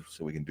on. And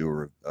so we can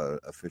do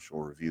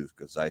official reviews,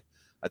 because I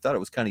thought it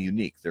was kind of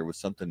unique. There was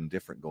something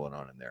different going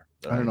on in there.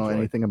 I don't know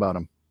anything about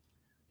him.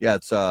 Yeah,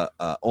 it's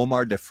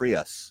Omar de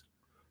Frias,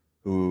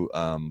 who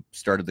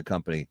started the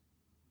company,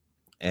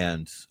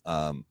 and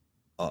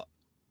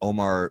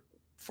Omar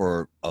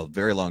for a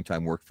very long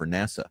time worked for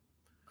NASA.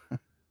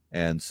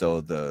 And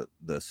so the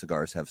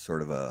cigars have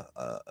sort of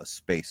a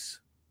space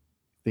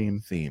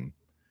theme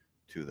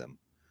to them.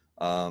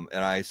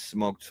 And I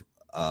smoked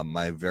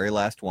my very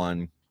last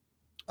one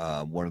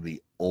of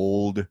the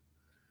old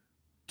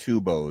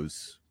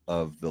tubos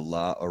of the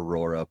La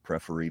Aurora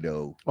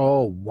Preferido.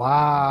 Oh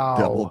wow!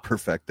 Double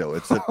Perfecto.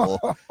 It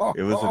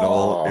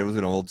was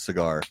an old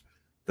cigar,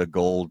 the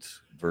gold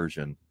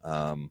version.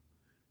 And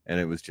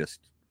it was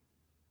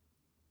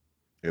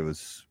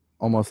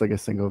almost like a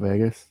Cinco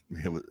Vegas.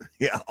 It was,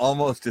 yeah,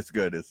 almost as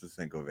good as the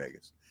Cinco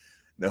Vegas.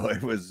 No,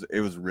 it was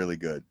really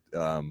good.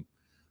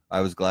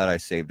 I was glad I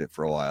saved it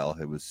for a while.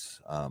 It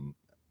was and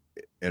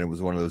it was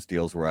one of those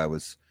deals where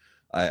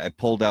I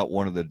pulled out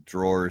one of the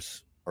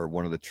drawers or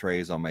one of the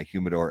trays on my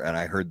humidor, and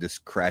I heard this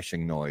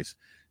crashing noise,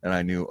 and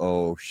I knew,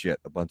 oh shit,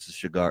 a bunch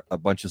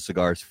of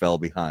cigars fell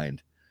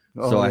behind.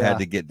 So I had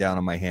to get down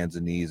on my hands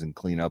and knees and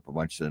clean up a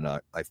bunch of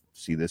I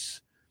see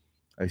this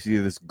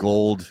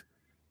gold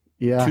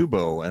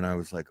tubo, and I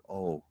was like,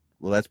 oh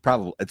well,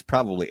 it's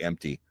probably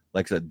empty.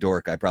 Like a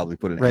dork, I probably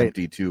put an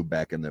empty tube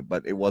back in there,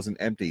 but it wasn't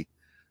empty.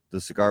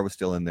 The cigar was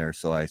still in there.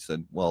 So I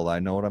said, well, I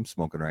know what I'm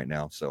smoking right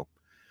now. So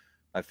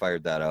I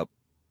fired that up.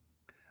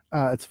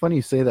 It's funny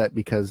you say that,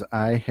 because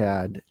I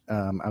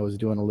was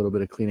doing a little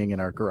bit of cleaning in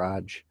our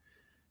garage,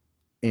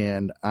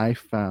 and I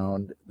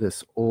found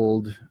this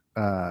old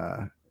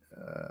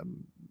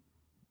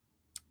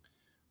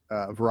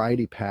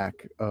variety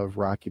pack of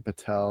Rocky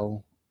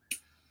Patel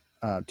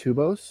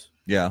tubos.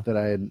 Yeah. That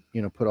I had,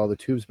 put all the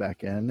tubes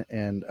back in,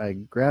 and I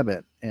grab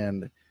it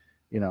and,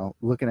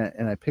 looking at,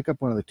 and I pick up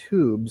one of the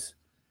tubes,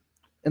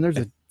 and there's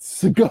a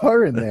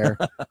cigar in there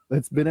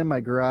that's been in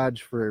my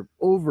garage for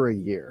over a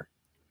year.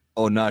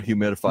 Oh, not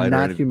humidified.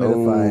 Not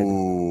humidified.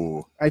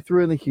 Oh. I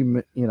threw in I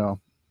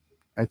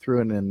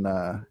threw it in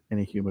a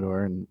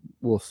humidor, and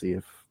we'll see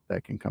if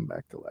that can come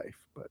back to life.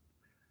 But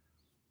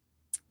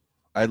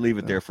I'd leave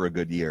it there for a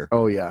good year.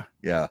 Oh yeah.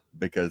 Yeah,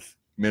 because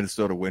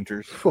Minnesota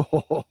winters.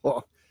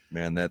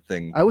 Man, that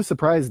thing. I was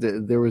surprised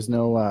that there was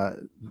no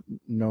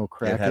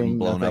cracking. It hadn't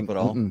blown nothing. up at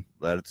all. Mm-mm.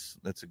 That's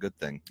a good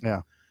thing.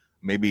 Yeah.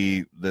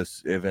 Maybe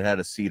if it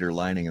had a cedar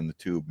lining in the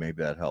tube,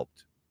 maybe that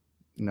helped.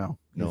 No,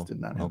 this did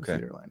not have a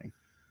cedar lining.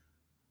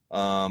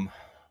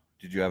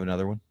 Did you have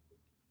another one?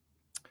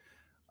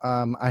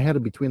 I had a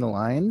Between the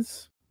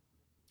Lines.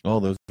 Oh,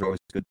 those are always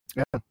good.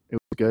 Yeah, it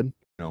was good.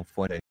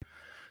 Fuente.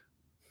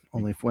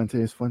 Only Fuente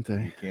is Fuente.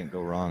 You can't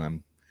go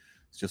wrong.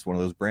 It's just one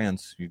of those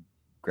brands. You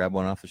grab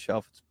one off the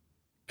shelf, it's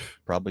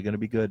probably going to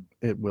be good.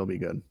 It will be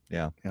good.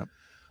 Yeah. Yeah.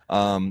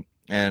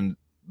 And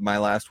my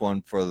last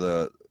one for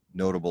the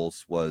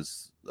notables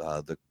was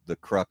the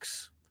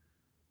Crux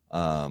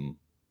Limitada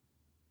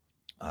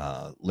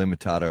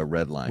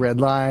Red Line.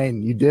 Red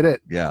Line, you did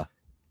it. Yeah.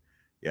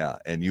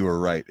 And you were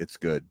right. It's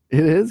good.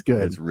 It is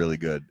good. It's really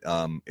good.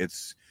 And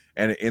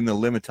in the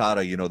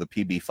Limitada, the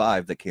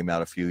PB5 that came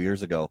out a few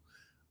years ago,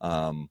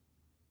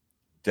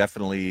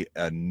 definitely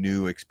a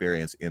new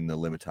experience in the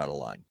Limitada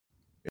line.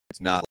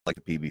 It's not like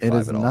the PB5 It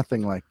is at all.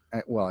 nothing like,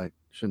 well, I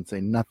shouldn't say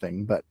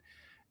nothing, but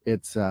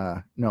it's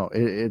no,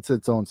 it's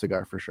its own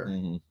cigar for sure.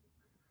 Mm-hmm.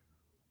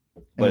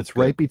 And But it's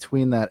right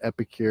between that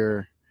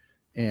Epicure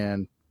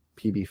and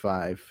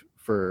PB5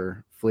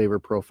 for flavor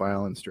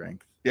profile and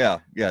strength. Yeah,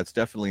 it's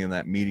definitely in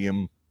that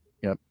medium.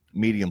 Yep.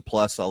 Medium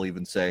plus, I'll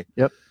even say.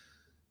 Yep.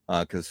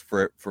 Because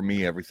for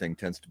me, everything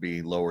tends to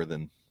be lower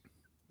than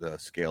the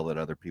scale that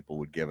other people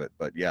would give it.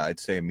 But yeah, I'd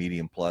say a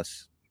medium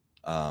plus.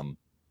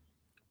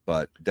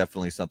 But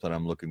definitely something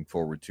I'm looking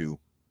forward to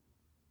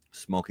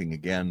smoking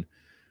again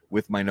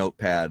with my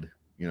notepad,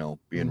 you know,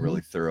 being Mhm.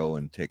 really thorough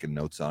and taking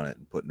notes on it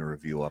and putting a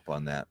review up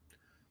on that.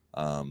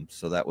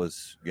 So that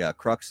was,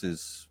 Crux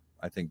is,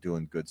 I think,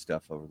 doing good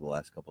stuff over the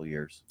last couple of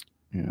years.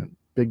 Yeah,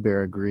 Big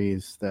Bear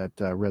agrees that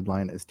Red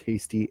Line is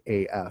tasty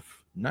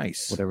AF.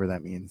 Nice. Whatever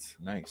that means.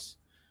 Nice.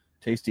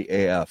 Tasty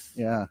AF.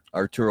 Yeah.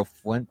 Arturo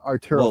Fuente.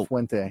 Arturo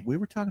Fuente. We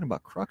were talking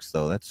about Crux,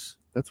 though. That's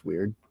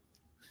weird.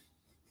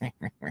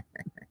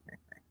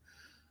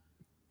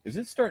 Is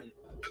it starting?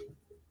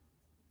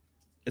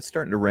 It's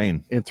starting to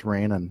rain. It's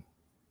raining.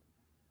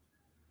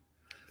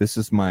 This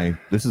is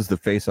the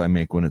face I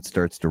make when it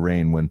starts to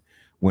rain.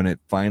 When it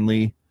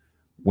finally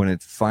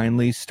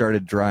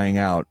started drying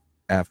out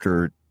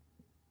after.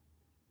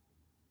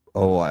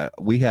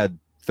 We had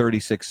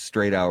 36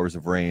 straight hours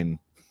of rain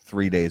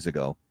 2 days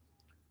ago,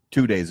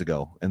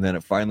 and then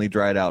it finally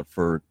dried out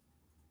for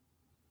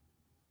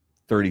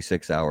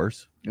 36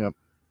 hours. Yep.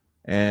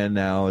 And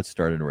now it's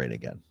starting to rain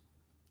again.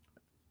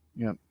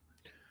 Yep.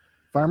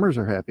 Farmers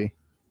are happy.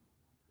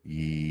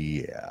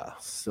 Yeah.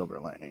 Silver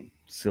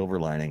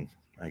lining,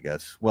 I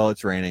guess. Well,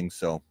 it's raining,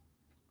 so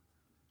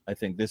I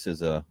think this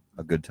is a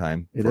good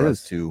time It for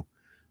is. us to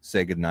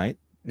say goodnight,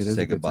 It is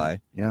say a good goodbye.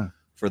 time. Yeah.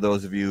 For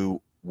those of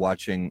you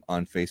watching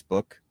on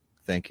Facebook,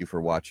 thank you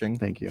for watching.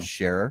 Thank you.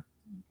 Share,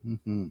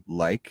 Mm-hmm.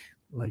 like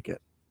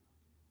it.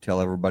 tell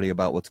everybody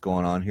about what's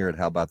going on here at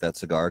How About That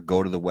Cigar.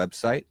 Go to the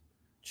website,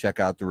 check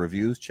out the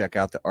reviews, check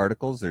out the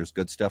articles. There's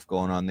good stuff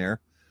going on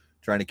there.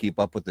 Trying to keep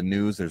up with the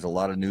news. There's a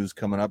lot of news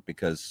coming up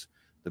because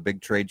the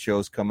big trade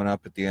show's coming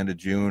up at the end of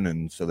June,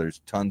 and so there's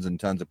tons and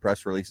tons of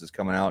press releases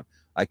coming out.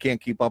 I can't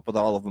keep up with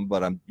all of them,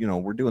 but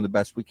we're doing the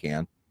best we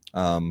can.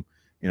 There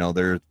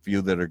are a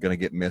few that are going to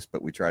get missed,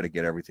 but we try to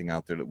get everything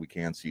out there that we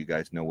can so you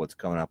guys know what's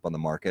coming up on the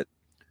market.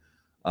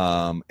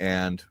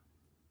 And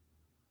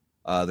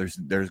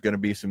there's going to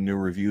be some new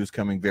reviews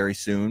coming very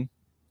soon.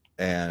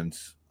 And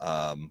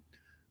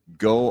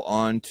go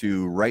on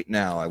to right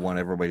now. I want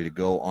everybody to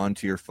go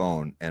onto your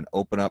phone and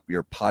open up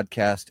your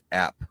podcast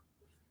app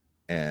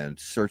and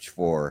search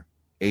for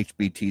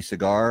HBT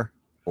Cigar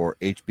or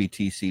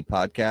HBTC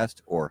Podcast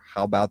or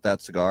How About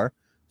That Cigar.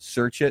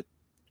 Search it,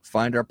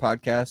 find our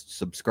podcast,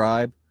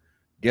 subscribe,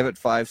 give it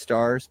 5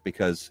 stars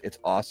because it's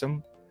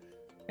awesome.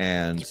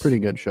 And It's a pretty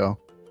good show.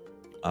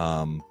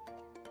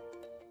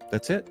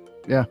 That's it.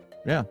 Yeah.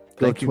 Yeah. Go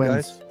Thank you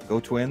Twins. guys. Go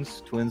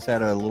Twins. Twins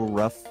had a little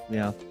rough,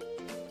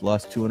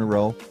 lost 2 in a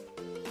row.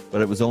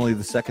 But it was only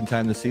the second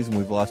time this season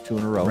we've lost 2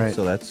 in a row. Right.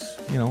 So that's,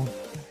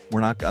 I'm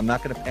not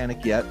going to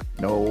panic yet.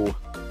 No.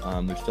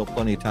 There's still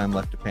plenty of time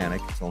left to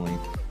panic. It's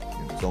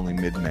only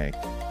mid-May.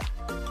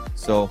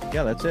 So,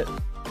 yeah, that's it.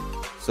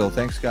 So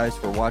thanks, guys,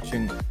 for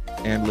watching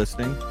and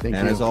listening. Thank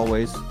and you. as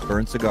always,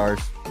 burn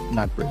cigars.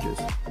 Not bridges.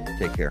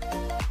 Take care.